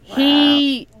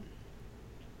 Wow.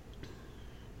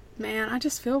 Man, I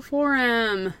just feel for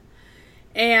him,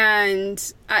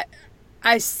 and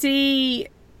I see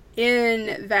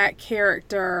in that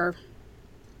character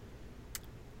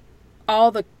all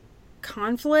the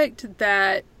conflict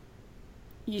that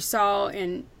you saw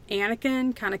in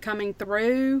Anakin kind of coming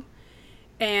through.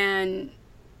 And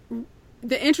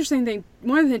the interesting thing,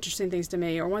 one of the interesting things to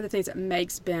me, or one of the things that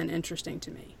makes Ben interesting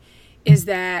to me, is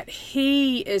that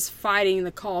he is fighting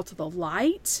the call to the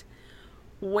light,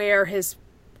 where his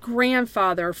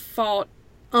grandfather fought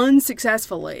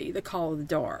unsuccessfully the call of the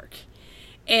dark.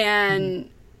 And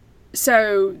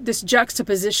so this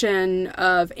juxtaposition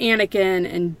of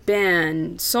Anakin and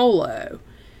Ben Solo,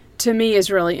 to me,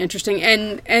 is really interesting.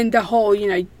 And the whole,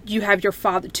 you have your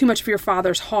father, too much of your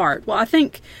father's heart. Well, I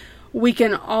think we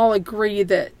can all agree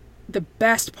that the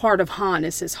best part of Han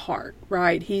is his heart,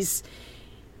 right?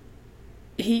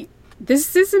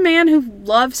 This is a man who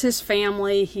loves his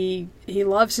family. He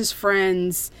loves his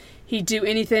friends. He'd do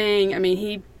anything. I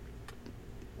mean,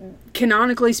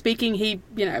 canonically speaking, he,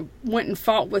 went and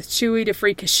fought with Chewie to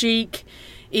free Kashyyyk.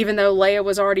 Even though Leia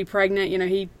was already pregnant,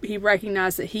 he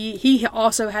recognized that he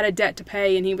also had a debt to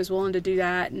pay, and he was willing to do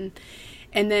that.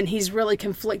 And then he's really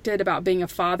conflicted about being a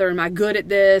father. Am I good at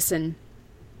this? And,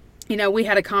 we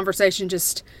had a conversation,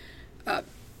 just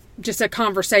a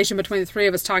conversation between the three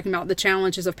of us talking about the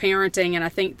challenges of parenting. And I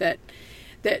think that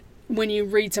when you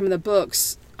read some of the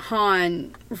books,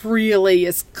 Han really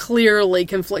is clearly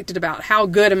conflicted about how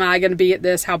good am I going to be at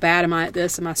this? How bad am I at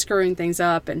this? Am I screwing things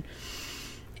up?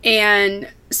 And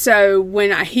so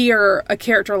when I hear a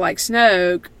character like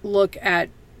Snoke look at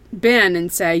Ben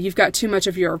and say, you've got too much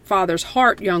of your father's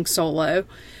heart, young Solo,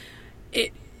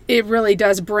 it really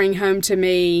does bring home to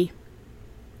me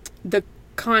the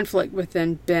conflict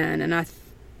within Ben. And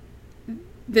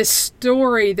this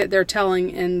story that they're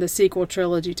telling in the sequel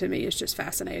trilogy to me is just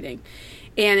fascinating.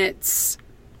 And it's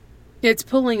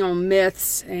pulling on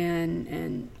myths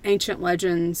and ancient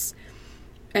legends,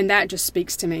 and that just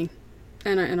speaks to me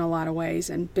in a lot of ways.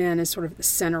 And Ben is sort of the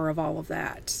center of all of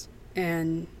that.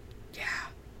 And yeah.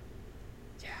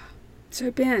 So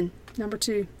Ben, number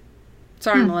 2.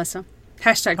 Sorry, Melissa.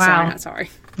 Hashtag wow. sorry, not sorry.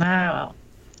 Wow.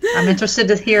 I'm interested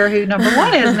to hear who number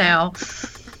 1 is now.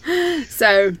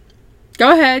 So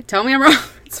go ahead, tell me I'm wrong.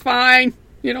 It's fine.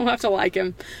 You don't have to like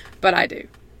him, but I do.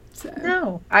 So.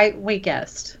 No, we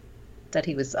guessed that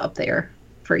he was up there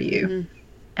for you. Mm-hmm.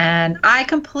 And I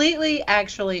completely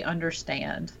actually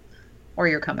understand where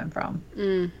you're coming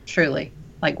from. Truly.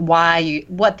 Like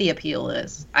what the appeal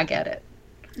is. I get it.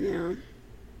 Yeah.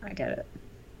 I get it.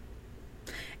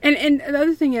 And the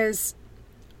other thing is,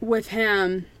 with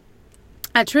him,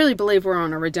 I truly believe we're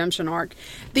on a redemption arc.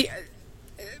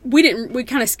 We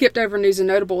kind of skipped over News and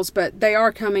Notables, but they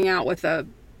are coming out with the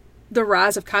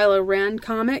Rise of Kylo Ren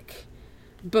comic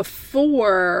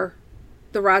before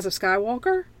the Rise of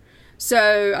Skywalker.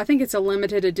 So I think it's a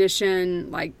limited edition,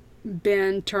 like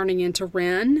Ben turning into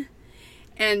Ren.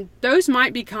 And those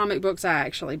might be comic books I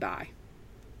actually buy,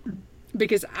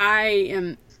 because I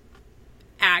am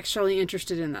actually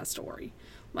interested in that story.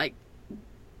 Like,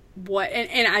 what,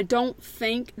 and I don't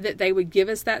think that they would give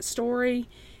us that story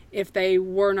if they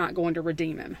were not going to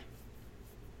redeem him.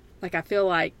 Like, I feel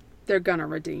like they're gonna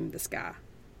redeem this guy.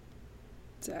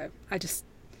 So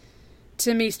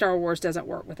to me, Star Wars doesn't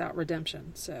work without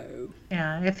redemption. So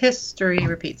yeah, if history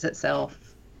repeats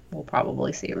itself, we'll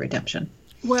probably see a redemption.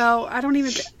 Well, I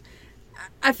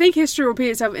think history will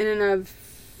repeat itself in and of.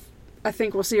 I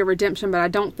think we'll see a redemption, but I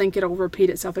don't think it'll repeat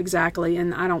itself exactly,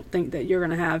 and I don't think that you're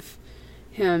going to have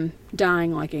him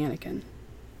dying like Anakin.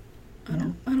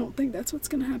 I don't think that's what's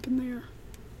going to happen there.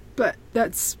 But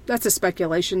that's a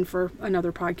speculation for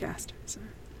another podcast. So.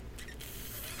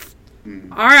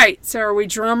 All right, so are we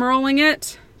drum rolling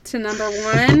it to number 1?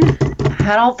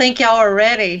 I don't think y'all are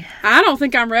ready. I don't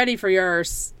think I'm ready for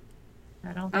yours.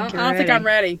 I don't think I'm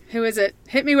ready. Who is it?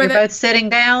 Hit me with You're both sitting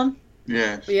down?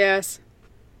 Yes. Yes.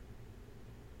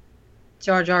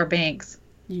 Jar Jar Binks.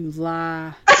 You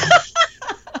lie.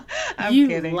 I'm you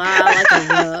kidding. Lie like a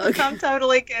rug. I'm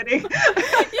totally kidding.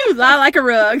 You lie like a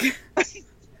rug.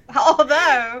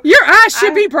 Although your eyes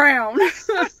should be brown.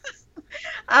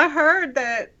 I heard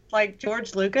that like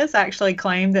George Lucas actually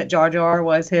claimed that Jar Jar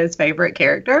was his favorite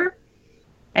character,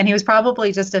 and he was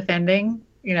probably just defending,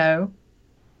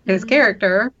 his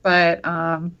character. But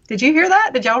did you hear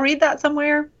that? Did y'all read that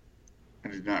somewhere? I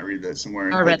did not read that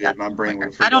somewhere. I read that. My brain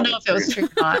would. I don't know if it was true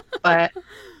or not, but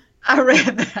I read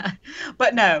that.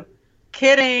 But no,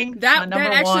 kidding. That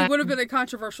actually would have been a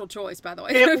controversial choice, by the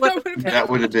way. That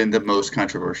would have been the most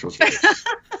controversial choice.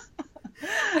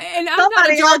 And I'm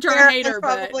not a Jar Jar hater,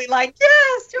 but probably like,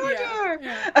 yes, Jar Jar.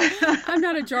 Yeah. I'm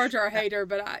not a Jar Jar hater,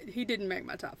 but he didn't make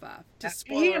my top 5. Just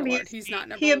spoiler alert, he's not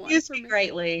number 1. He amused me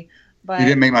greatly, but he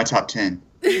didn't make my top 10.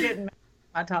 He didn't make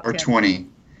my top 10 or 20.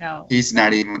 No, he's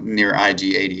not even near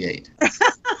IG 88.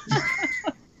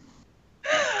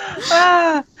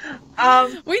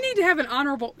 We need to have an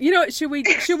honorable. Should we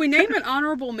name an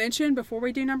honorable mention before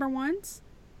we do number 1s?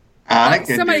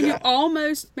 Somebody who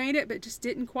almost made it but just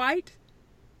didn't quite.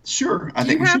 Sure, I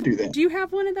think we should do that. Do you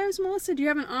have one of those, Melissa? Do you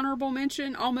have an honorable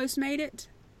mention? Almost made it.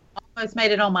 Almost made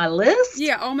it on my list.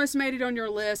 Yeah, almost made it on your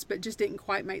list, but just didn't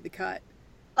quite make the cut.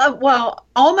 Well,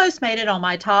 almost made it on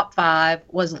my top 5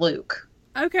 was Luke.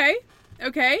 Okay.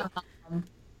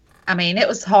 I mean, it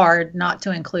was hard not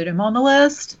to include him on the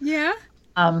list. Yeah.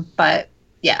 But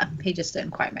yeah, he just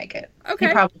didn't quite make it. Okay.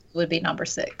 He probably would be number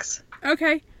 6.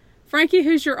 Okay. Frankie,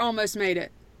 who's your almost made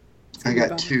it? I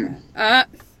got 2. Okay.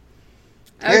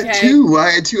 I had 2.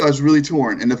 I was really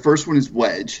torn. And the first one is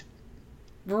Wedge.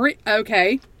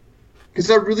 Okay.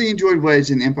 Because I really enjoyed Wedge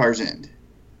in Empire's End.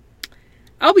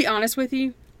 I'll be honest with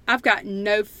you. I've got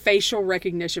no facial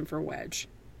recognition for Wedge.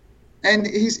 And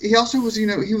he also was, he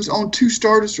was on 2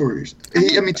 Star Destroyers.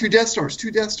 2 Death Stars.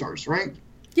 2 Death Stars, right?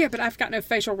 Yeah, but I've got no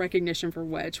facial recognition for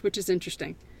Wedge, which is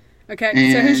interesting. Okay,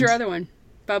 And, so who's your other one?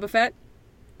 Boba Fett?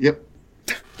 Yep.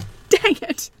 Dang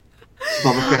it.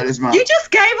 Boba Fett is mine. You just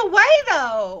gave away,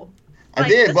 though. I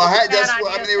did. Well, that's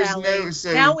what I mean. There was no.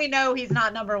 So now we know he's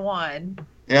not number one.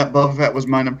 yeah, Boba Fett was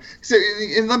my number. So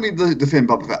and let me defend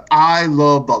Boba Fett. I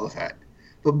love Boba Fett,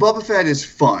 but Boba Fett is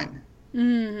fun,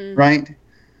 right?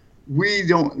 We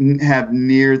don't have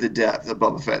near the depth of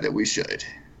Boba Fett that we should.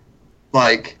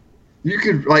 Like, you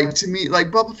could to me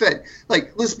Boba Fett.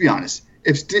 Like, let's be honest.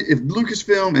 If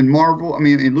Lucasfilm and Marvel, and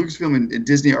Lucasfilm and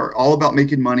Disney are all about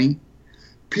making money,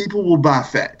 people will buy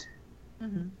Fett.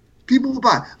 Mm-hmm. People will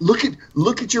buy. Look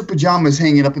at your pajamas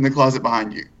hanging up in the closet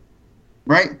behind you,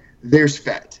 right? There's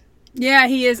Fett. Yeah,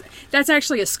 he is. That's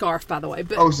actually a scarf, by the way.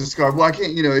 But it's a scarf. Well, I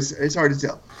can't. It's hard to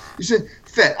tell. You said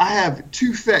Fett. I have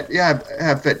 2 Fett. Yeah, I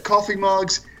have Fett coffee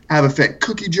mugs. I have a Fett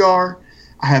cookie jar.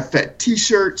 I have Fett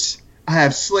T-shirts. I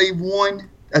have Slave One.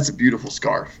 That's a beautiful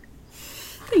scarf.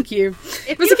 Thank you.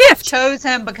 If you gift. Chose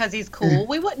him because he's cool,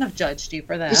 we wouldn't have judged you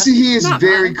for that. See, he is Not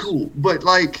very much. cool, but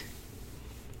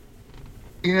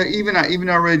even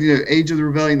I read Age of the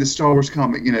Rebellion, the Star Wars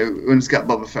comic, when it's got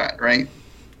Boba Fett, right?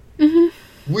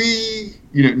 Mm-hmm. We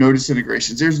notice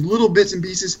integrations. There's little bits and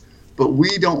pieces, but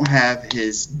we don't have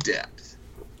his depth.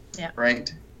 Yeah.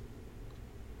 Right.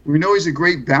 We know he's a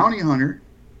great bounty hunter.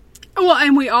 Well,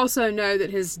 and we also know that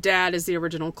his dad is the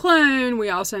original clone. We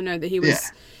also know that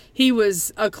he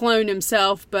was a clone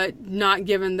himself, but not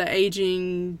given the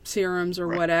aging serums or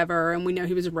whatever. And we know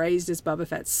he was raised as Boba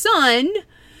Fett's son,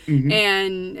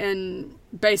 and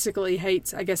basically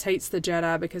hates the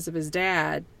Jedi because of his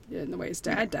dad and the way his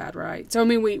dad died, right? So I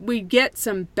mean, we get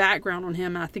some background on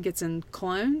him. I think it's in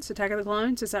Clones, Attack of the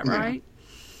Clones. Is that right?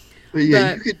 But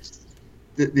you could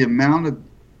the amount of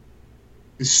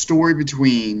the story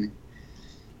between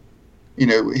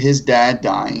his dad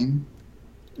dying.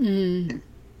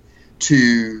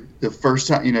 To the first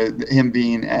time, him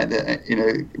being at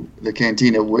the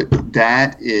cantina.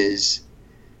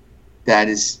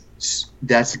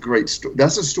 That's a great story.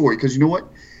 That's a story because you know what,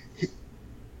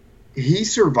 he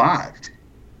survived.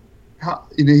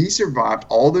 He survived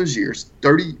all those years,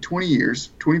 30, 20 years,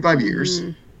 25 years,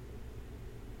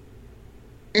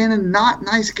 in a not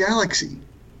nice galaxy,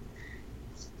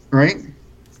 right?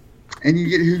 And you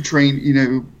get who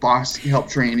trained, boss helped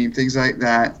train him, things like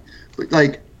that, but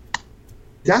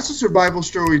that's a survival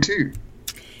story too.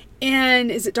 And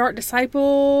is it Dark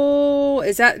Disciple?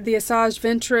 Is that the Asajj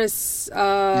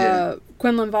Ventress,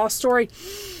 Quinlan Voss story?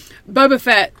 Boba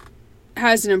Fett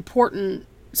has an important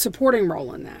supporting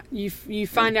role in that. You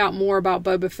find out more about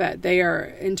Boba Fett there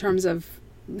in terms of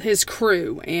his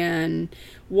crew and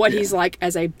what he's like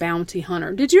as a bounty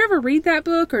hunter. Did you ever read that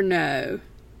book or no?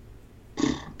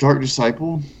 Dark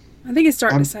Disciple? I think it's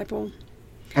Dark Disciple.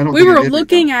 I don't. We were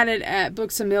looking at it at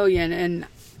Books A Million, and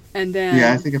then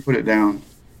I think I put it down.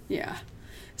 Yeah,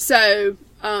 so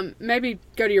maybe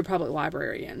go to your public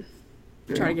library and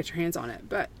try to get your hands on it.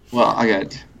 But I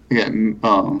got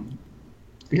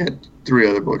 3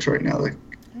 other books right now.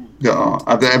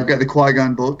 I've got the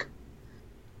Qui-Gon book.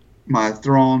 My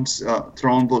Thrawn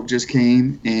book just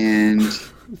came, and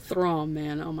Thrawn,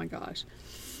 man, oh my gosh!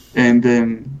 And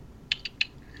then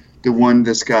the one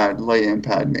that's got Leia and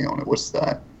Padme on it. What's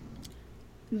that?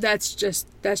 That's just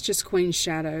Queen's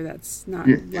Shadow. That's not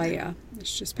Leia.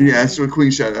 It's just Padme. That's what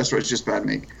Queen's Shadow. That's right. It's just Padme.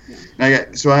 Yeah.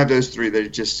 And I have those 3. They're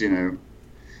just I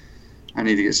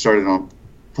need to get started on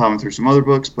plowing through some other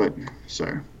books, but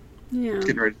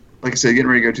getting ready. Like I said, getting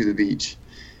ready to go to the beach,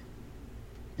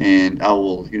 and I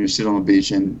will sit on the beach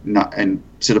and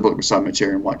sit a book beside my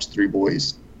chair and watch 3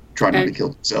 boys try not to kill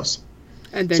themselves.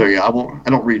 And then, I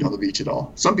don't read on the beach at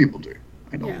all. Some people do.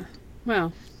 I don't. Yeah.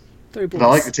 Well, 3 boys. But I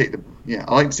like to take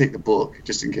the book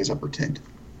just in case I pretend.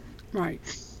 Right.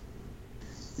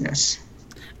 Yes.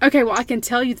 Okay, well, I can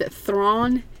tell you that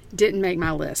Thrawn didn't make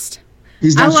my list.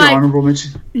 He's not so honorable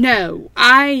mention? No.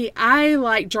 I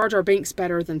like Jar Jar Binks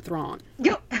better than Thrawn.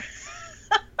 Yep.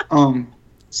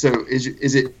 So is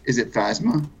it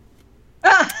Phasma?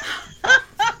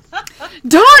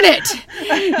 Darn it!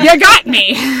 You got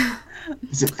me!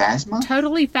 Is it Phasma?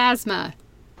 Totally Phasma.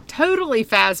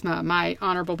 My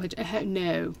honorable mention.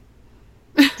 No.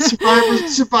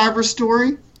 Survivor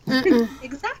story?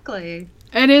 Exactly.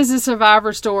 It is a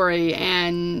Survivor story,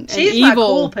 and she's evil. My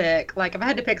cool pick. Like, if I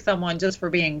had to pick someone just for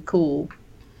being cool,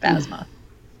 Phasma.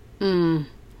 No,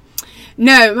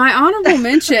 my honorable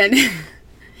mention.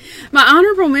 My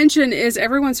honorable mention is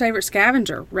everyone's favorite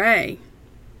scavenger, Rey.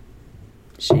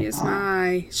 She is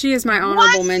my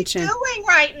honorable mention. What are you doing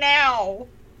right now?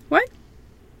 What?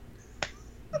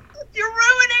 You're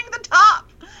ruining the top.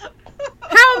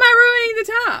 How am I ruining the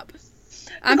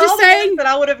I'm just saying that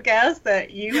I would have guessed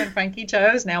that you and Frankie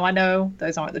chose. Now I know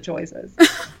those aren't the choices.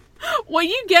 Well,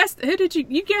 you guessed. Who did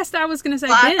you guessed I was going to say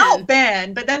Ben. I thought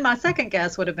Ben, but then my second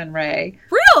guess would have been Ray.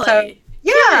 Really? So,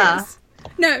 yeah. Curious.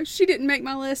 No, she didn't make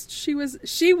my list. She was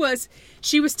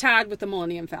tied with the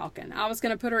Millennium Falcon. I was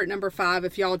going to put her at number 5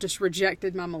 if y'all just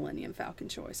rejected my Millennium Falcon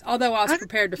choice. Although I was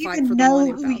prepared to fight for the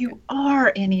Millennium Falcon. I don't even know who you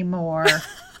are anymore.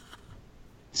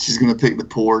 She's going to pick the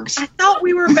Porgs. I thought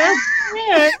we were best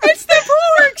friends. It's the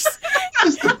Porgs.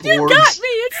 It's the Porgs. You got me.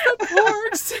 It's the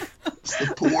Porgs. It's the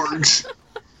Porgs.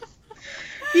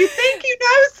 You think you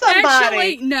know somebody.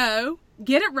 Actually, no.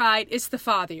 Get it right. It's the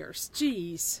Fathiers.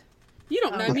 Jeez. You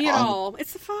don't know me at all.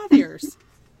 It's the Fathiers.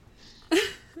 The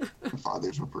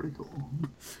Fathiers were pretty cool.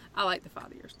 I like the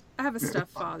Fathiers. I have a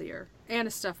stuffed Fathier and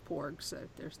a stuffed Porg, so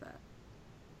there's that.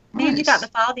 Me and you got the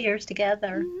Fathiers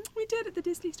together. We did at the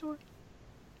Disney store.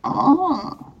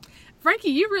 Ah.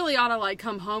 Frankie, you really ought to like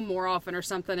come home more often or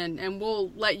something, and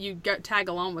we'll let you go tag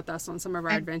along with us on some of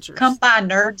our adventures. Come buy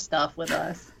nerd stuff with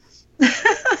us.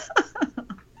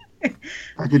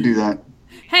 I could do that.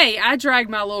 Hey, I drag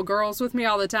my little girls with me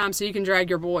all the time, so you can drag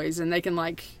your boys, and they can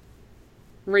like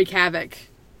wreak havoc.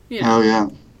 You know, Oh yeah.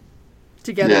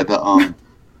 together. Yeah.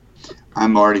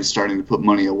 I'm already starting to put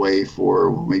money away for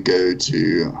when we go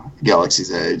to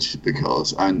Galaxy's Edge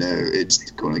because I know it's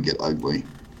going to get ugly.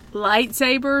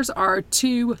 Lightsabers are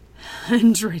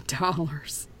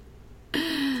 $200.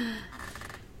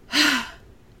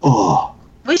 Oh.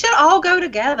 We should all go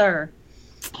together.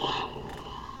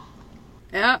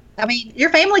 Yeah. I mean, your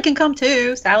family can come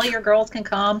too. Sally, your girls can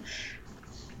come.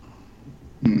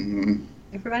 Mm-hmm.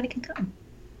 Everybody can come.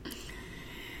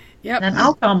 Yep. And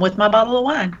I'll come with my bottle of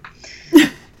wine.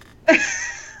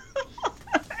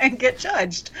 And get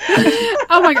judged.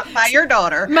 Oh my God. By your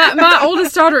daughter. My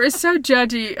oldest daughter is so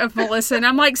judgy of Melissa, and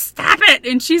I'm like, stop it!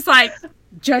 And she's like,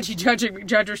 judgy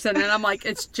Judgerson, and I'm like,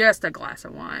 it's just a glass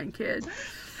of wine, kid.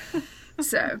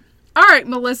 So, all right,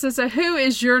 Melissa. So, who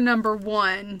is your number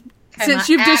 1? Okay, Since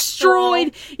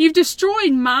you've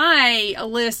destroyed my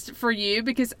list for you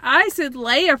because I said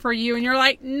Leia for you, and you're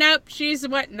like, nope, she's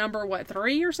number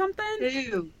 3 or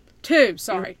something? 2.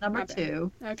 Sorry, number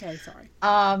 2. Okay, sorry.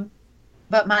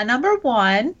 But my number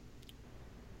 1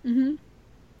 Mm-hmm.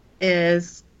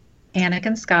 is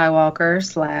Anakin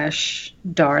Skywalker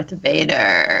 / Darth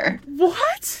Vader.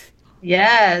 What?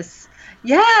 Yes.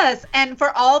 And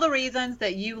for all the reasons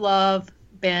that you love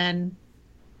Ben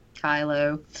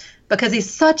Kylo, because he's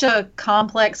such a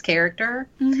complex character.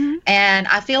 Mm-hmm. And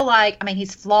I feel like, I mean,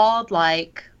 he's flawed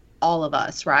like all of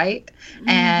us, right? Mm-hmm.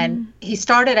 And he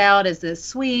started out as this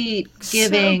sweet,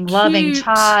 giving, So loving cute.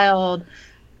 child.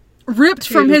 Ripped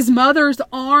from his mother's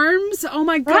arms. Oh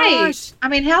my gosh. Right. I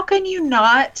mean, how can you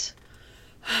not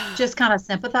just kind of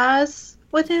sympathize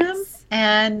with him?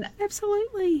 And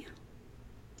Absolutely.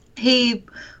 he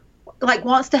like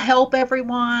wants to help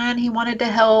everyone. He wanted to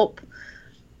help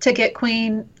to get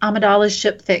Queen Amidala's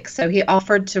ship fixed. So he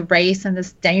offered to race in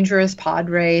this dangerous pod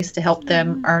race to help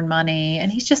them earn money.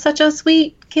 And he's just such a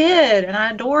sweet kid, and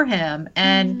I adore him.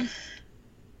 And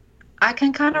I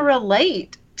can kind of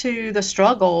relate to the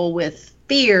struggle with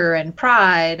fear and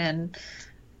pride and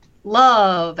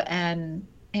love and,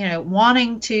 you know,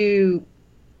 wanting to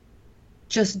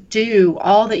just do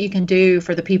all that you can do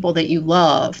for the people that you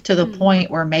love to the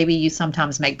point where maybe you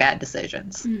sometimes make bad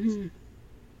decisions. Mm-hmm.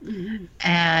 Mm-hmm.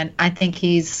 And I think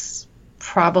he's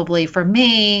probably, for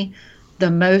me,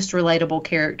 the most relatable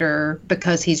character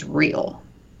because he's real.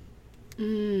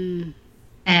 Mm.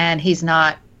 And he's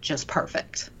not just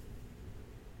perfect.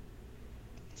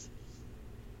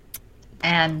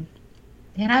 And,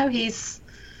 you know, he's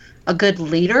a good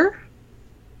leader.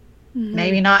 Mm-hmm.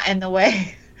 Maybe not in the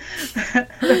way that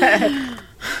the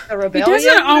He rebellion.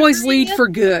 doesn't always lead is. for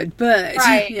good, but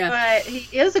Right, yeah. but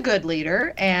he is a good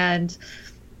leader, and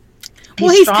Well,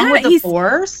 he's he's strong with kinda- the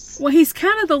Force. Well, he's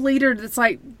kind of the leader that's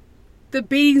like, the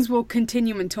beatings will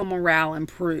continue until morale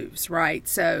improves, right?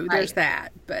 So there's Right.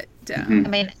 that. But I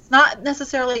mean, it's not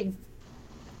necessarily.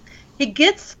 He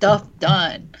gets stuff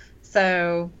done,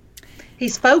 so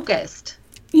he's focused.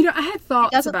 you know, I had He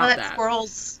thoughts doesn't about let that.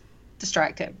 squirrels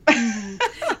distract him.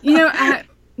 You know,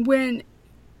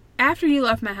 after you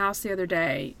left my house the other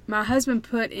day, my husband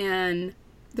put in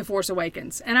The Force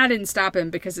Awakens, and I didn't stop him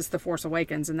because it's The Force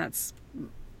Awakens, and that's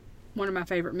one of my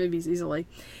favorite movies easily.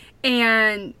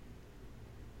 And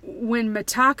when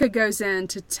Mitaka goes in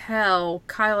to tell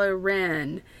Kylo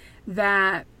Ren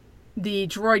that the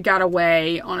droid got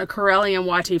away on a Corellian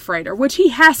YT freighter, which he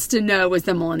has to know is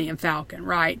the Millennium Falcon,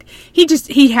 right?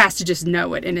 He has to just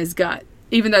know it in his gut,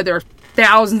 even though there are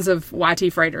thousands of YT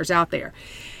freighters out there.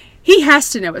 He has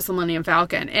to know it's the Millennium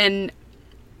Falcon. And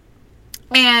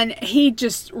And he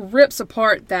just rips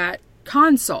apart that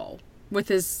console with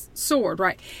his sword,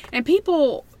 right? And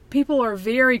people are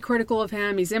very critical of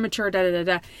him. He's immature,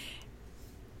 da-da-da-da.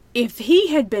 If he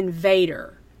had been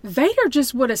Vader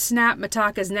just would have snapped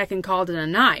Mitaka's neck and called it a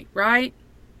night, right?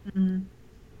 Mm-hmm.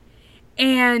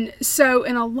 And so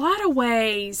in a lot of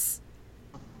ways,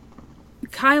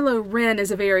 Kylo Ren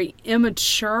is a very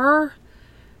immature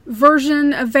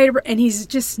version of Vader, and he's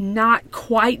just not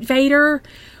quite Vader,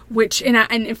 which,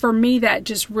 and for me, that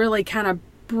just really kind of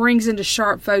brings into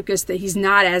sharp focus that he's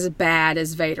not as bad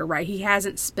as Vader, right? He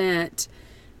hasn't spent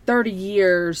 30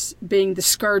 years being the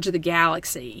scourge of the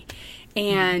galaxy,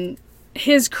 and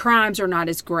his crimes are not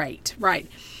as great, right?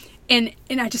 And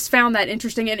I just found that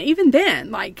interesting. And even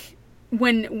then, like,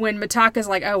 when Mitaka's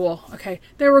like, oh, well, okay,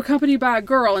 they were accompanied by a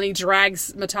girl, and he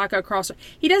drags Mitaka across.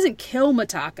 He doesn't kill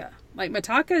Mitaka. Like,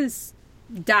 Mitaka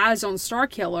dies on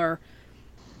Starkiller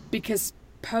because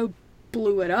Poe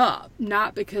blew it up,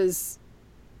 not because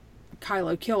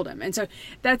Kylo killed him. And so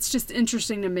that's just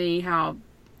interesting to me, how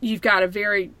you've got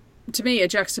to me, a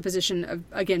juxtaposition of,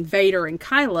 again, Vader and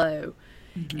Kylo.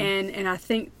 Mm-hmm. And I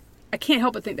can't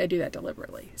help but think they do that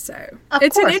deliberately. So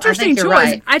it's an interesting choice.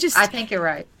 Right. I think you're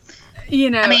right. You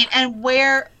know, I mean, and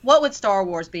what would Star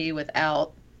Wars be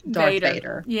without Darth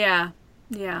Vader? Yeah,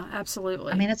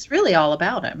 absolutely. I mean, it's really all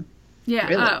about him. Yeah.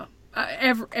 Really.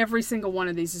 Every single one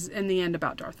of these is in the end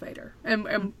about Darth Vader.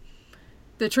 And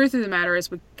the truth of the matter is,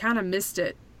 we kind of missed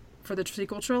it for the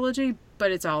sequel trilogy,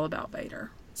 but it's all about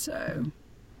Vader. So,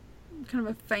 kind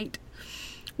of a faint.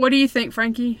 What do you think,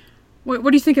 Frankie? What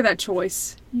do you think of that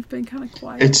choice? You've been kind of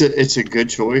quiet. It's a good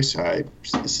choice.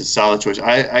 It's a solid choice.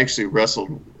 I actually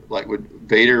wrestled with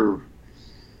Vader.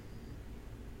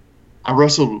 I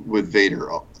wrestled with Vader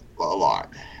a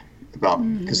lot about,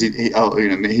 because he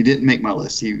didn't make my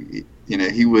list.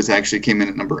 He was actually came in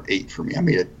at number 8 for me. I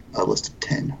made a list of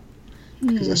 10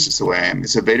 because that's just the way I am.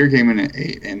 So Vader came in at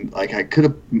 8, and like I could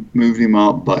have moved him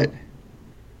up, but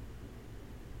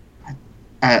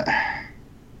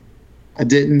I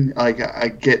didn't. Like I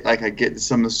get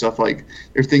some of the stuff. Like,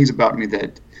 there are things about me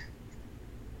that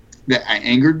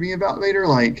angered me about Vader.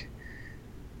 Like,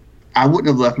 I wouldn't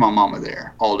have left my mama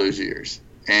there all those years,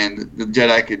 and the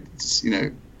Jedi could,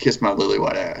 kiss my lily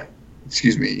white eye.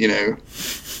 Excuse me, He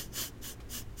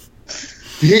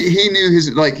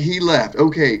knew he left.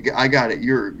 Okay, I got it.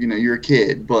 You're a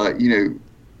kid, but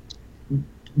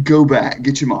go back,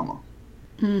 get your mama.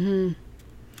 Mm-hmm.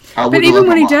 But even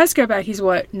when he does go back, he's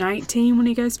 19 when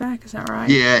he goes back? Is that right?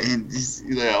 Yeah, and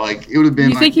it would have been.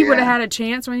 You think he would have had a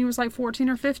chance when he was 14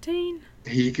 or 15?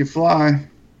 He could fly.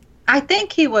 I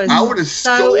think he was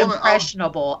so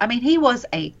impressionable. I mean, he was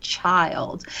a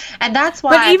child, and that's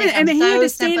why he had to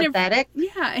sympathetic.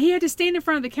 He had to stand in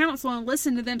front of the council and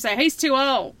listen to them say, "He's too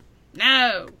old.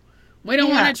 No, we don't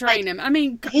want to train him." I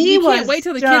mean, you can't wait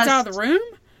till the kid's out of the room.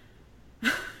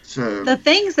 So the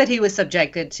things that he was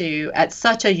subjected to at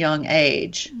such a young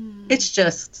age, it's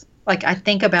just like, I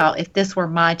think about if this were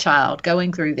my child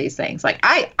going through these things. Like,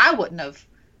 I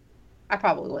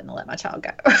probably wouldn't have let my child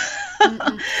go.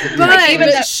 I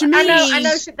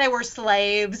know they were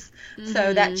slaves,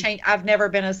 so that changed. I've never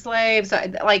been a slave, so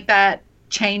that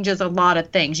changes a lot of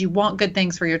things. You want good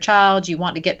things for your child. You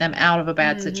want to get them out of a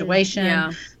bad situation.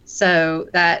 Yeah. So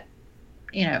that,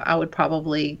 I would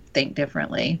probably think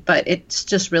differently. But it's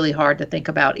just really hard to think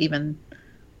about, even,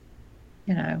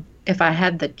 if I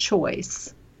had the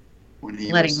choice,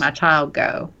 letting my child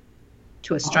go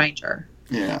to a stranger.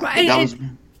 Yeah.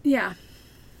 Yeah.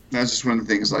 That's just one of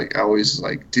the things, I always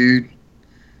dude,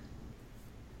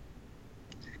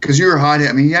 because you're a hothead.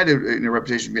 I mean, he had a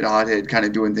reputation of being a hothead, kind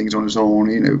of doing things on his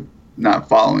own, not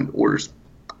following orders.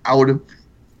 I'd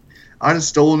have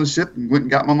stolen the ship and went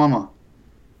and got my mama.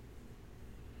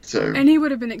 So. And he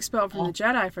would have been expelled from the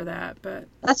Jedi for that, but.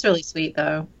 That's really sweet,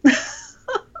 though.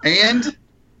 and.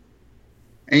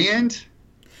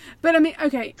 But I mean,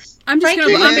 okay, I'm just going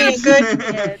to be a good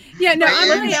kid. Yeah, no,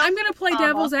 I'm going to play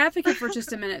devil's advocate for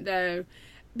just a minute, though,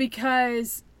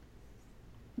 because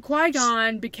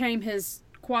Qui-Gon became his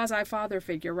quasi-father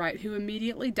figure, right, who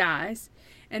immediately dies,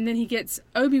 and then he gets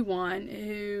Obi-Wan,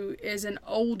 who is an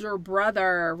older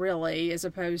brother, really, as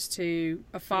opposed to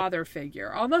a father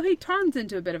figure, although he turns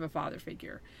into a bit of a father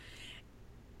figure.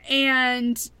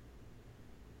 And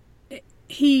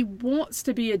he wants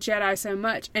to be a Jedi so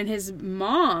much, and his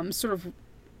mom's sort of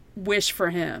wish for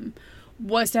him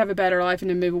was to have a better life and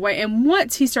to move away. And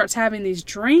once he starts having these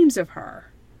dreams of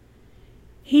her,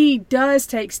 he does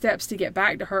take steps to get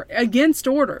back to her. Against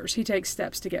orders, he takes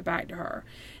steps to get back to her.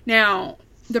 Now,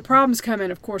 the problems come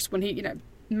in, of course, when he,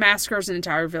 massacres an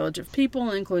entire village of people,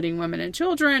 including women and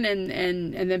children,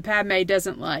 and then Padme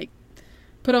doesn't like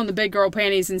put on the big girl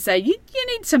panties and say, you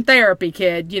need some therapy,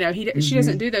 kid. You know, she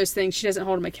doesn't do those things. She doesn't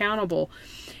hold him accountable.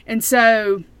 And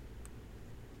so,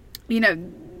 you know,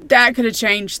 that could have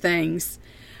changed things.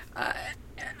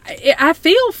 I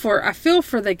feel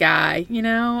for the guy, you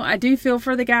know, I do feel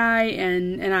for the guy,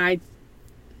 and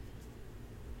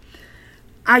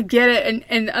I get it.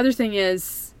 And the other thing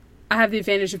is, I have the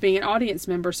advantage of being an audience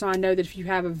member, so I know that if you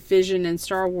have a vision in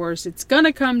Star Wars, it's going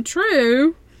to come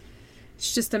true.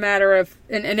 It's just a matter of,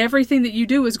 and everything that you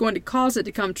do is going to cause it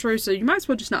to come true, so you might as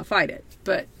well just not fight it.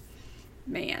 But,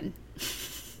 man,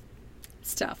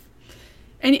 it's tough.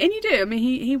 And you do. I mean,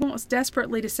 he wants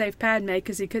desperately to save Padme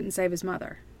because he couldn't save his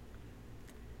mother.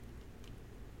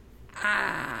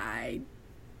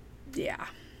 Yeah.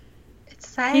 It's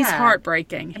sad. He's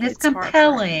heartbreaking. And it's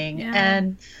compelling. Yeah.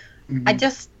 And I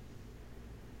just,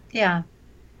 yeah.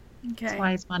 Okay. That's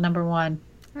why it's my number one.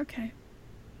 Okay.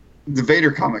 The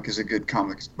Vader comic is a good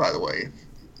comic, by the way.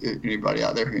 Anybody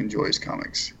out there who enjoys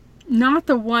comics. Not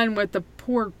the one with the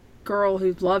poor girl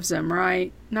who loves him,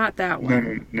 right? Not that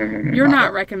one. No. You're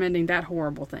not recommending that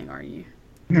horrible thing, are you?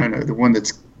 No, the one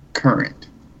that's current.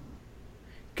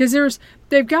 Because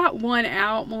they've got one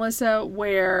out, Melissa,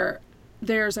 where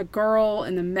there's a girl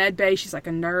in the med bay. She's like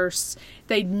a nurse.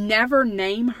 They never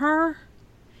name her.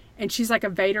 And she's like a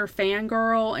Vader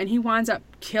fangirl. And he winds up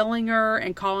killing her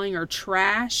and calling her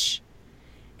trash.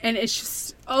 And it's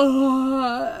just,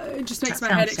 it just makes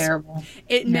my head explode. Terrible.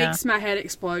 It makes my head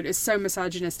explode. It's so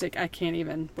misogynistic. I can't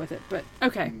even with it. But,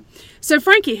 okay. So,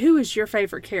 Frankie, who is your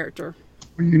favorite character?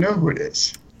 Well, you know who it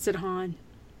is. Is it Han?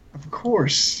 Of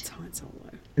course. It's Han Solo.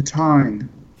 It's Han.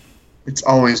 It's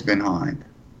always been Han.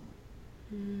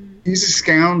 He's a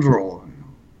scoundrel.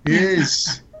 He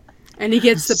is. And he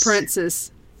gets the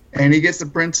princess. And he gets the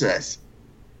princess.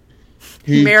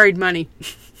 He married money.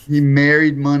 He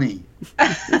married money.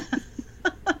 I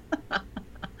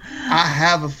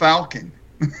have a falcon.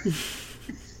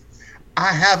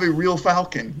 I have a real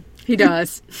falcon. He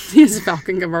does. He has a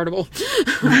Falcon convertible.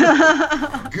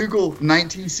 Google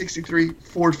 1963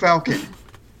 Ford Falcon.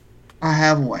 I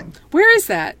have one. Where is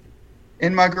that?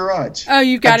 In my garage. Oh,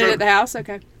 you got it at the house?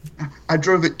 Okay. I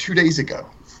drove it 2 days ago.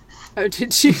 Oh,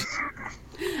 did you?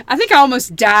 I think I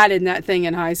almost died in that thing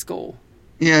in high school.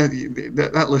 Yeah,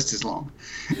 that list is long.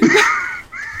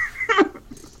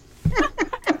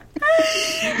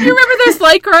 You remember those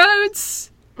lake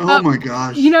roads? Oh my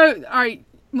gosh. You know, all right,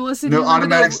 Melissa. No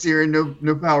automatic steering,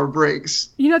 no power brakes.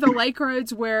 You know the lake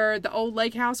roads where the old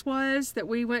lake house was that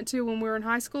we went to when we were in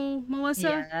high school,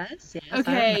 Melissa? Yes.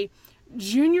 Okay.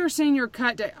 Junior, senior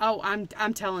cut day. Oh,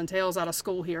 I'm telling tales out of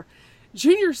school here.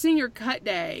 Junior, senior cut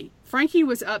day. Frankie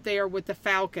was up there with the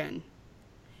Falcon.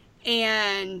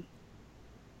 And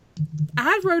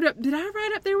I rode up. Did I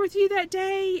ride up there with you that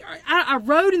day? I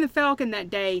rode in the Falcon that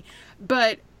day,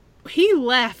 but he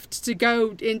left to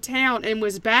go in town and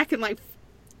was back in like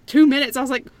 2 minutes. I was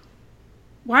like,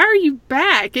 why are you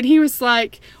back? And he was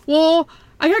like, well,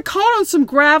 I got caught on some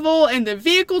gravel and the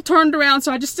vehicle turned around,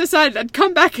 so I just decided I'd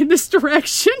come back in this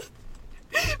direction.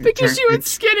 Because you had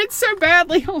skidded so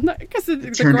badly on that because of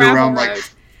the gravel road.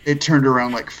 It turned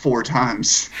around like 4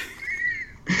 times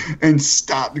and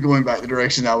stopped going back the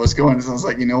direction I was going. So I was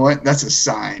like, you know what? That's a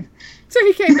sign. So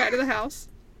he came back to the house.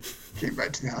 Came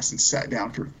back to the house and sat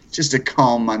down for just to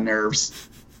calm my nerves.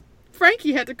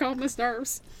 Frankie had to calm his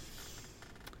nerves.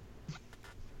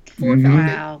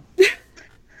 Wow.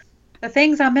 The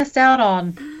things I missed out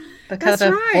on because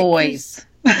of boys.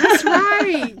 That's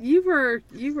right. You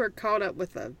were caught up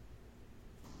with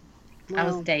I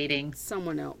was dating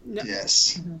someone else. No,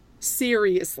 yes. Mm-hmm.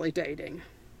 Seriously dating.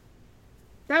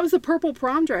 That was the purple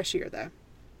prom dress year, though.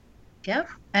 Yep.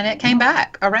 And it came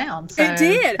back around. So, it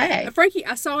did. Hey. Frankie,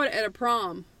 I saw it at a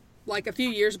prom like a few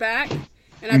years back.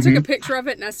 And I took a picture of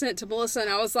it and I sent it to Melissa and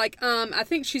I was like, I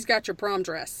think she's got your prom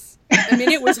dress. I mean,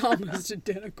 it was almost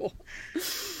identical.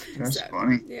 That's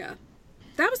funny. Yeah.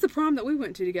 That was the prom that we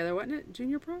went to together, wasn't it?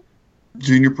 Junior prom?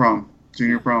 Junior prom,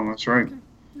 that's right.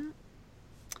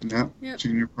 Okay. Yep.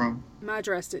 Junior prom. My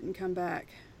dress didn't come back.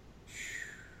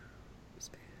 It was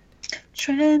bad.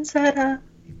 Trendsetter.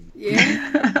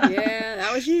 Yeah,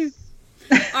 that was you.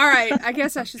 All right, I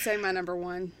guess I should say my number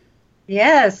one.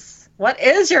 Yes. What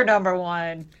is your number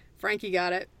one? Frankie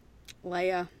got it.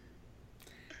 Leia.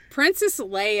 Princess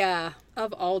Leia of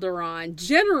Alderaan.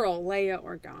 General Leia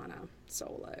Organa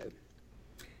Solo.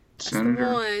 That's Senator.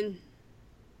 the one.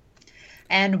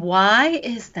 And why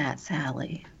is that,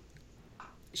 Sally?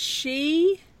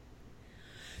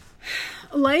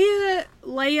 Leia,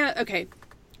 okay,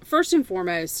 first and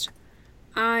foremost,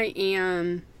 I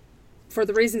am, for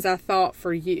the reasons I thought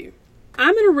for you.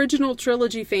 I'm an original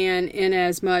trilogy fan in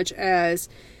as much as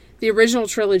the original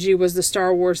trilogy was the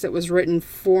Star Wars that was written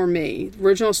for me. The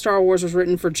original Star Wars was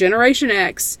written for Generation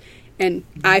X, and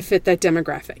I fit that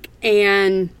demographic.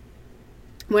 And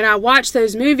when I watch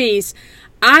those movies,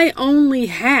 I only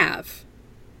have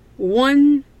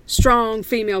one strong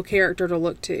female character to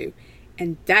look to,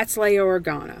 and that's Leia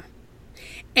Organa.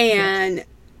 And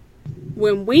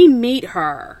when we meet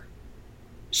her,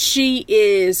 she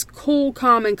is cool,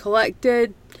 calm, and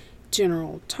collected.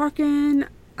 General Tarkin,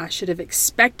 I should have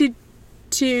expected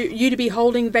you to be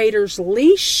holding Vader's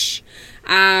leash.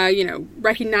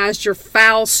 Recognized your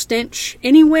foul stench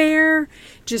anywhere.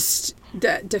 Just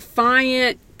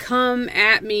defiant, come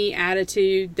at me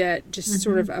attitude that just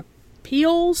sort of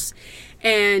appeals.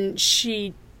 And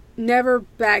she never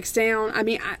backs down. I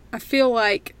mean, I feel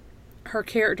like her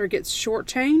character gets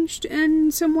shortchanged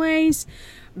in some ways,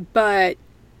 but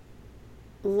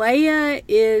Leia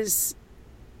is,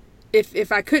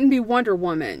 if I couldn't be Wonder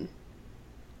Woman,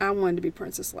 I wanted to be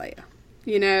Princess Leia.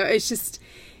 It's just,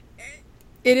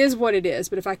 it is what it is.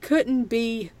 But if I couldn't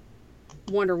be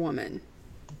Wonder Woman,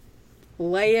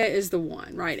 Leia is the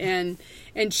one, right? And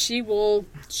she will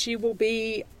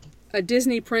be a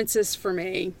Disney princess for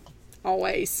me,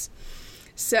 always.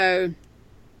 So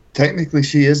technically,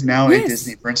 she is now a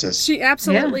Disney princess. She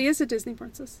absolutely is a Disney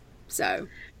princess. So,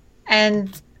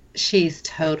 and she's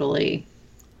totally,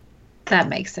 that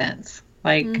makes sense.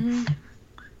 Like,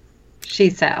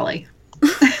 she's Sally.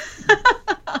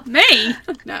 Me?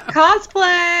 No. Cosplay!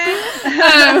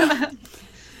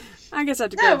 I guess I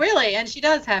have to go. No, really. And she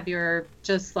does have your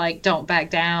just like, don't back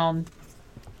down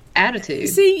attitude.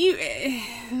 See,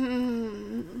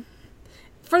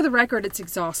 for the record, it's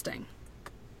exhausting.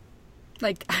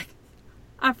 Like,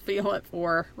 I feel it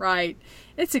for her, right?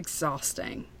 It's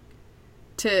exhausting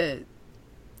to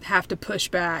have to push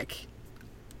back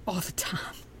all the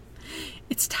time.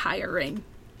 It's tiring.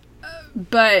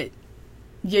 But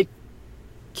you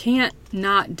can't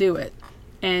not do it.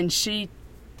 And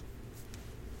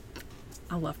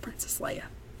I love Princess Leia.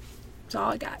 That's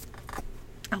all I got.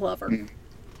 I love her.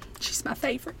 She's my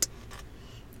favorite.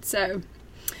 So,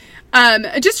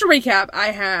 just to recap, I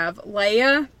have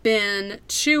Leia, Ben,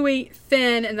 Chewie,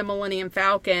 Finn, and the Millennium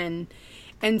Falcon.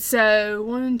 And so,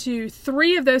 1, 2,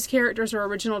 3 of those characters are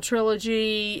original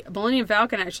trilogy. Millennium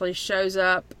Falcon actually shows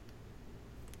up.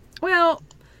 Well,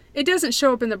 it doesn't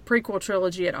show up in the prequel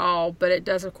trilogy at all, but it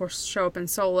does, of course, show up in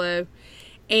Solo.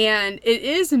 And it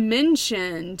is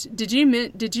mentioned. Did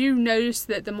you notice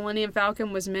that the Millennium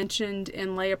Falcon was mentioned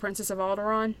in Leia, Princess of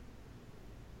Alderaan?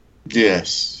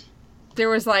 Yes. There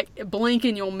was like blink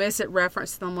and you'll miss it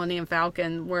reference to the Millennium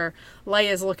Falcon where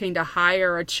Leia's looking to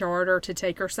hire a charter to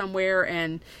take her somewhere,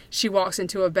 and she walks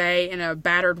into a bay and a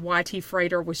battered YT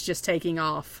freighter was just taking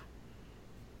off.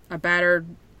 A battered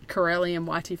Corellian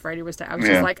YT freighter was I was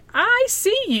just like, I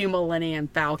see you, Millennium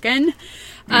Falcon.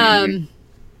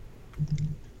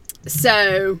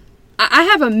 So I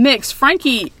have a mix.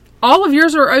 Frankie, all of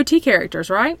yours are OT characters,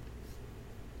 right?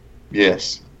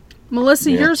 Yes.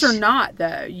 Melissa, yours are not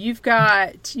though. You've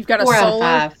got a 4 out of solo,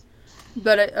 5.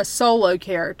 but a solo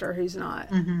character who's not.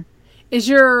 Is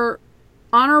your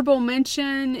honorable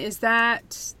mention?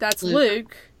 That's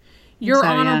Luke. Your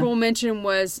honorable mention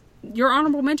was your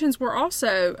honorable mentions were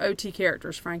also OT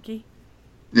characters, Frankie.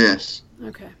 Yes.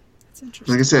 Okay, that's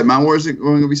interesting. Like I said, mine wasn't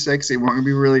going to be sexy. Weren't going to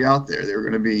be really out there. They were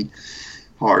going to be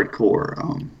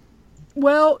hardcore.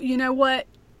 Well, you know what?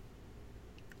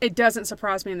 It doesn't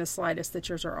surprise me in the slightest that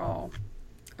yours are all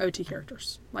OT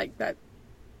characters. Like that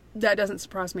doesn't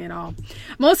surprise me at all.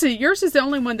 Melissa, yours is the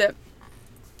only one that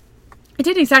it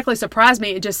didn't exactly surprise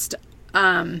me. It just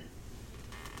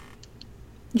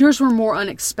yours were more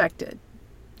unexpected.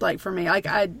 Like for me,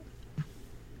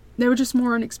 they were just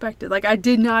more unexpected. Like I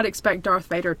did not expect Darth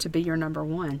Vader to be your number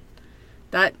one.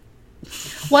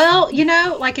 Well,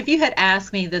 like if you had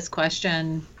asked me this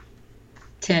question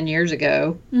 10 years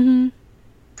ago,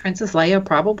 Princess Leia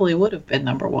probably would have been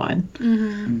number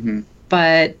one.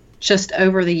 But just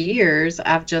over the years,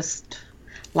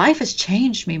 life has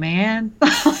changed me, man.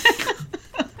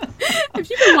 Have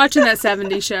you been watching that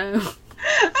 70s show?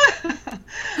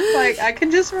 Like, I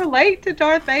can just relate to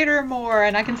Darth Vader more,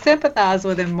 and I can sympathize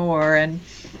with him more, and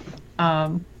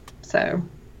so,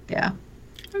 yeah.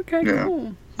 Okay,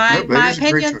 cool. My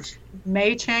opinions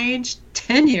may change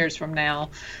 10 years from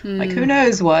now. Like, who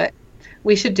knows what?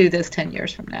 We should do this 10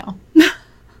 years from now.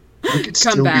 We could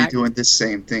still be doing this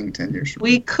same thing 10 years from now.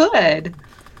 We could.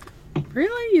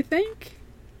 Really? You think?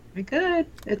 We could.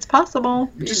 It's possible.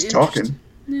 We're just talking.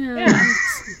 Yeah.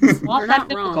 It's not that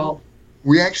difficult.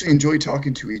 we actually enjoy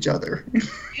talking to each other.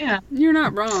 Yeah. You're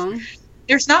not wrong.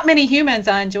 There's not many humans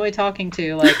I enjoy talking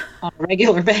to, like, on a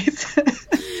regular basis.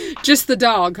 Just the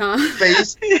dog, huh?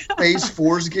 Phase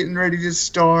 4's getting ready to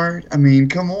start. I mean,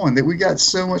 come on. We got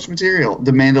so much material.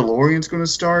 The Mandalorian's going to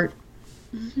start.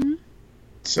 Mm-hmm.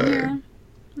 So Yeah,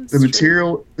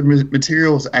 the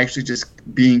material is actually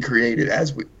just being created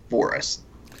for us.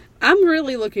 I'm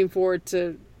really looking forward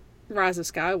to Rise of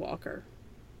Skywalker.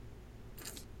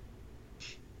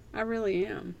 I really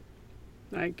am.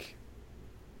 Like,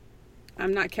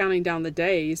 I'm not counting down the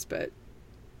days, but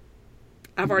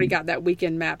I've already got that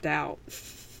weekend mapped out.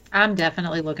 I'm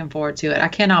definitely looking forward to it. I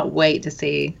cannot wait to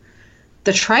see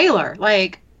the trailer.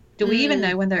 Like, do we even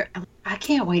know when they're... I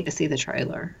can't wait to see the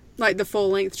trailer. Like the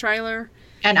full-length trailer?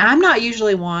 And I'm not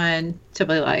usually one to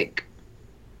be like...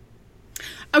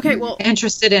 Okay, well...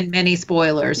 interested in many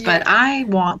spoilers, but I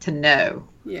want to know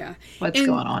what's going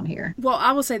on here. Well,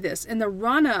 I will say this. In the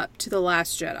run-up to The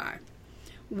Last Jedi,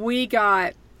 we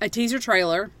got a teaser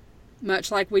trailer,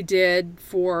 much like we did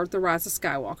for The Rise of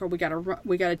Skywalker.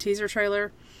 We got a teaser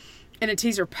trailer and a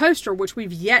teaser poster, which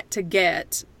we've yet to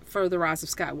get for The Rise of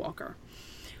Skywalker.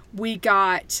 We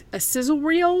got a sizzle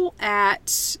reel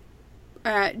at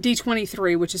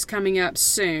D23, which is coming up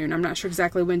soon. I'm not sure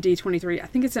exactly when D23. I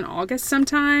think it's in August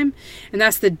sometime. And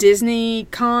that's the Disney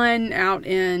Con out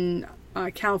in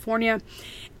California.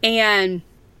 And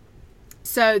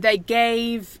so they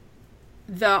gave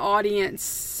the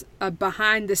audience a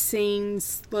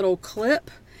behind-the-scenes little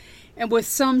clip, and with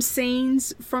some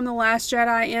scenes from The Last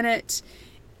Jedi in it,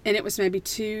 and it was maybe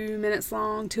 2.5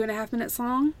 minutes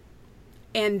long.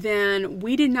 And then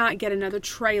we did not get another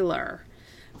trailer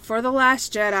for The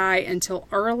Last Jedi until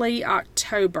early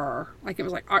October. Like, it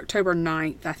was like October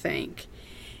 9th, I think.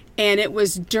 And it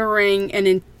was during an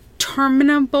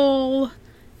interminable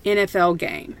NFL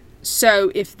game.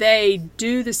 So if they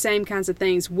do the same kinds of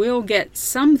things, we'll get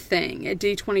something at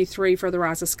D23 for The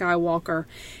Rise of Skywalker,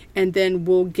 and then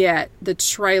we'll get the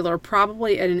trailer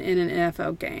probably in an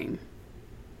NFL game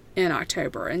in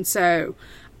October. And so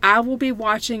I will be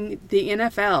watching the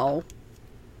NFL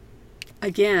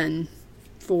again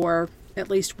for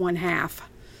at least one half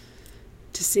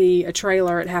to see a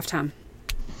trailer at halftime.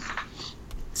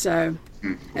 So...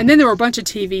 And then there were a bunch of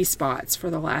TV spots for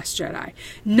The Last Jedi,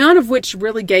 none of which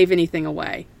really gave anything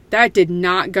away. That did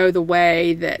not go the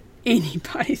way that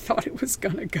anybody thought it was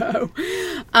going to go.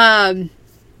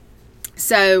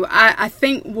 So I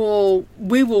think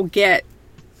we will get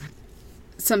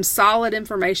some solid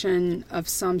information of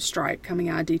some stripe coming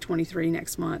out of D23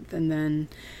 next month. And then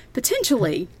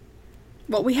potentially,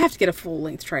 well, we have to get a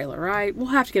full-length trailer, right? We'll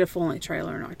have to get a full-length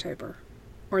trailer in October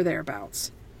or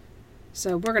thereabouts.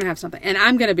 So we're going to have something. And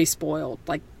I'm going to be spoiled.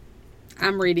 Like,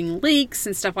 I'm reading leaks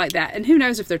and stuff like that. And who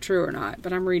knows if they're true or not,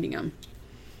 but I'm reading them.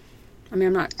 I mean,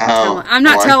 I'm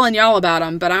not telling y'all about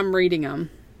them, but I'm reading them.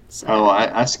 So.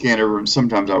 I scan over them.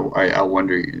 Sometimes I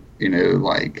wonder,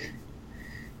 like,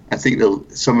 I think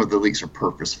some of the leaks are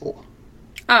purposeful.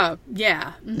 Oh,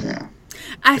 yeah. Mm-hmm. Yeah.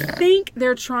 I think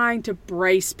they're trying to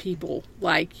brace people.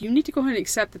 Like, you need to go ahead and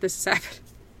accept that this is happening.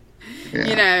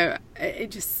 Yeah.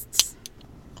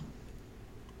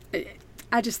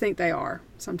 I just think they are.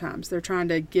 Sometimes they're trying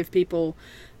to give people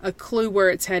a clue where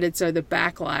it's headed, so the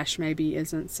backlash maybe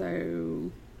isn't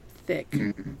so thick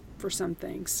for some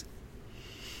things.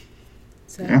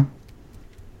 So,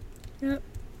 yep.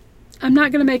 I'm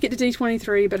not going to make it to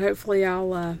D23, but hopefully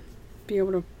I'll be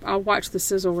able to. I'll watch the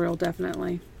sizzle reel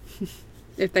definitely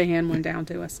if they hand one down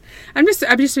to us. I'd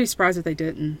just be surprised if they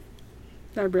didn't.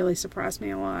 That would really surprise me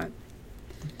a lot.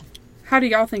 How do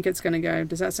y'all think it's going to go?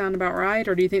 Does that sound about right,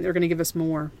 or do you think they're going to give us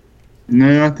more?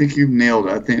 No, I think you've nailed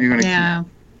it. I think you're going to. Yeah.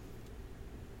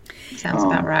 Sounds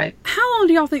about right. How long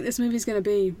do y'all think this movie's going to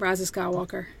be, Rise of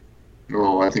Skywalker?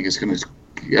 Oh, I think it's going to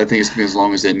be as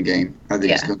long as Endgame. I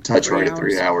think it's going to touch right at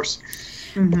 3 hours.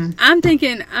 Mm-hmm. I'm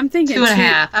thinking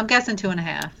 2.5. I'm guessing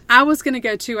 2.5. I was going to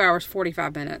go 2 hours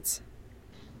 45 minutes.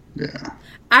 Yeah.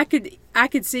 I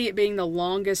could see it being the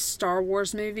longest Star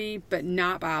Wars movie, but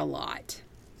not by a lot.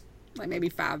 Like maybe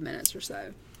 5 minutes or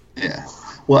so. Yeah.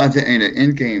 Well, I think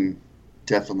Endgame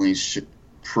definitely should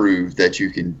prove that you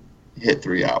can hit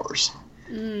 3 hours.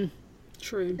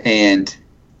 True. And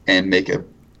make a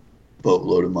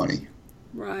boatload of money.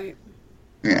 Right.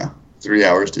 Yeah. 3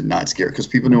 hours did not scare, because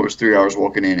people knew it was 3 hours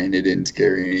walking in, and it didn't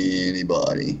scare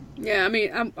anybody. Yeah, I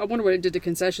mean, I wonder what it did to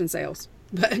concession sales,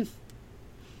 but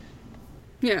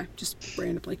yeah, just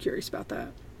randomly curious about that.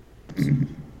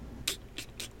 Mm-hmm.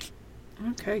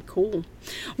 Okay, cool.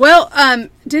 Well,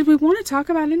 did we want to talk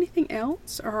about anything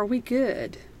else, or are we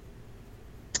good?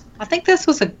 I think this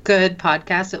was a good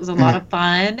podcast. It was a lot of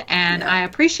fun, and I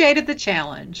appreciated the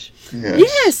challenge.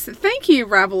 Yes. Thank you,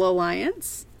 Rival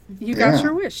Alliance. You got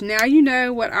your wish. Now you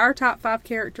know what our top 5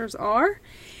 characters are,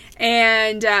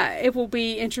 and it will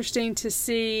be interesting to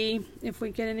see if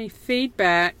we get any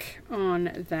feedback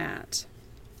on that.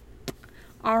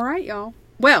 All right, y'all.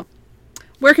 Well,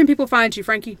 where can people find you,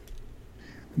 Frankie?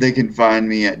 They can find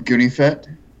me at Gooniefet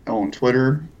on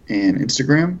Twitter and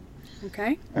Instagram.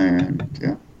 Okay.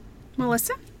 And,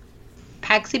 Melissa?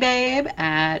 Paxi Babe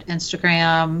at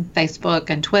Instagram, Facebook,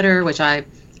 and Twitter, which I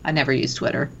never use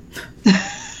Twitter.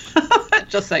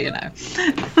 Just so you know.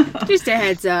 Just a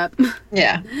heads up.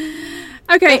 Yeah.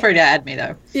 Okay. Feel free to add me,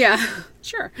 though. Yeah,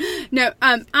 sure. No,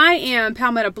 I am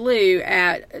Palmetto Blue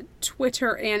at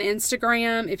Twitter and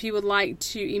Instagram. If you would like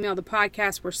to email the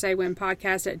podcast, we're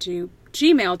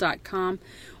saywinpodcast@gmail.com.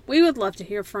 We would love to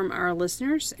hear from our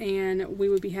listeners, and we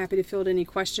would be happy to field any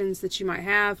questions that you might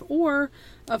have, or,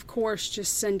 of course,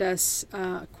 just send us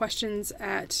questions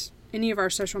at any of our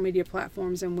social media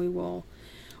platforms, and we will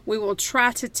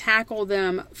try to tackle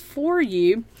them for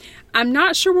you. I'm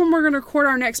not sure when we're going to record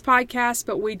our next podcast,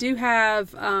 but we do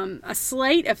have a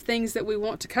slate of things that we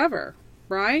want to cover,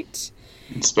 right?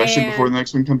 Especially before the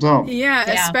next one comes out.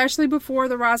 Yeah, especially before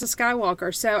The Rise of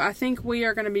Skywalker. So I think we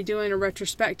are going to be doing a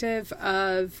retrospective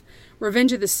of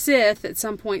Revenge of the Sith at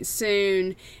some point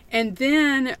soon. And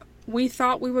then we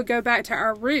thought we would go back to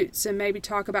our roots and maybe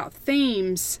talk about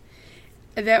themes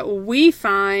that we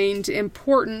find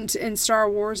important in Star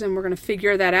Wars, and we're going to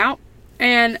figure that out.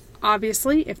 And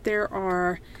obviously, if there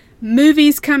are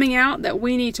movies coming out that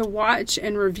we need to watch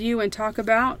and review and talk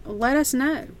about, let us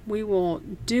know. We will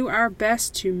do our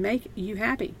best to make you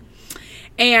happy.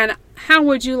 And how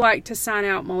would you like to sign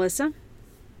out, Melissa?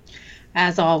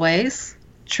 As always,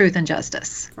 truth and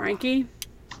justice. Frankie?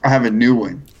 I have a new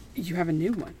one. You have a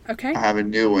new one. Okay. I have a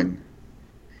new one.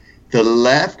 The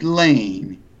left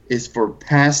lane is for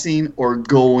passing or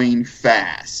going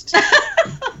fast.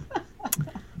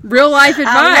 Real life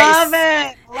advice. I love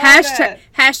it.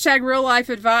 Hashtag real life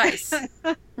advice.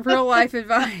 Real life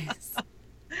advice.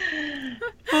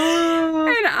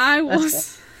 And I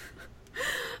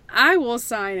will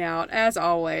sign out, as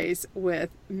always, with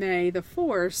May the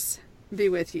Force be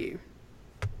with you.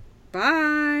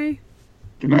 Bye.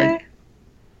 Good night. Bye.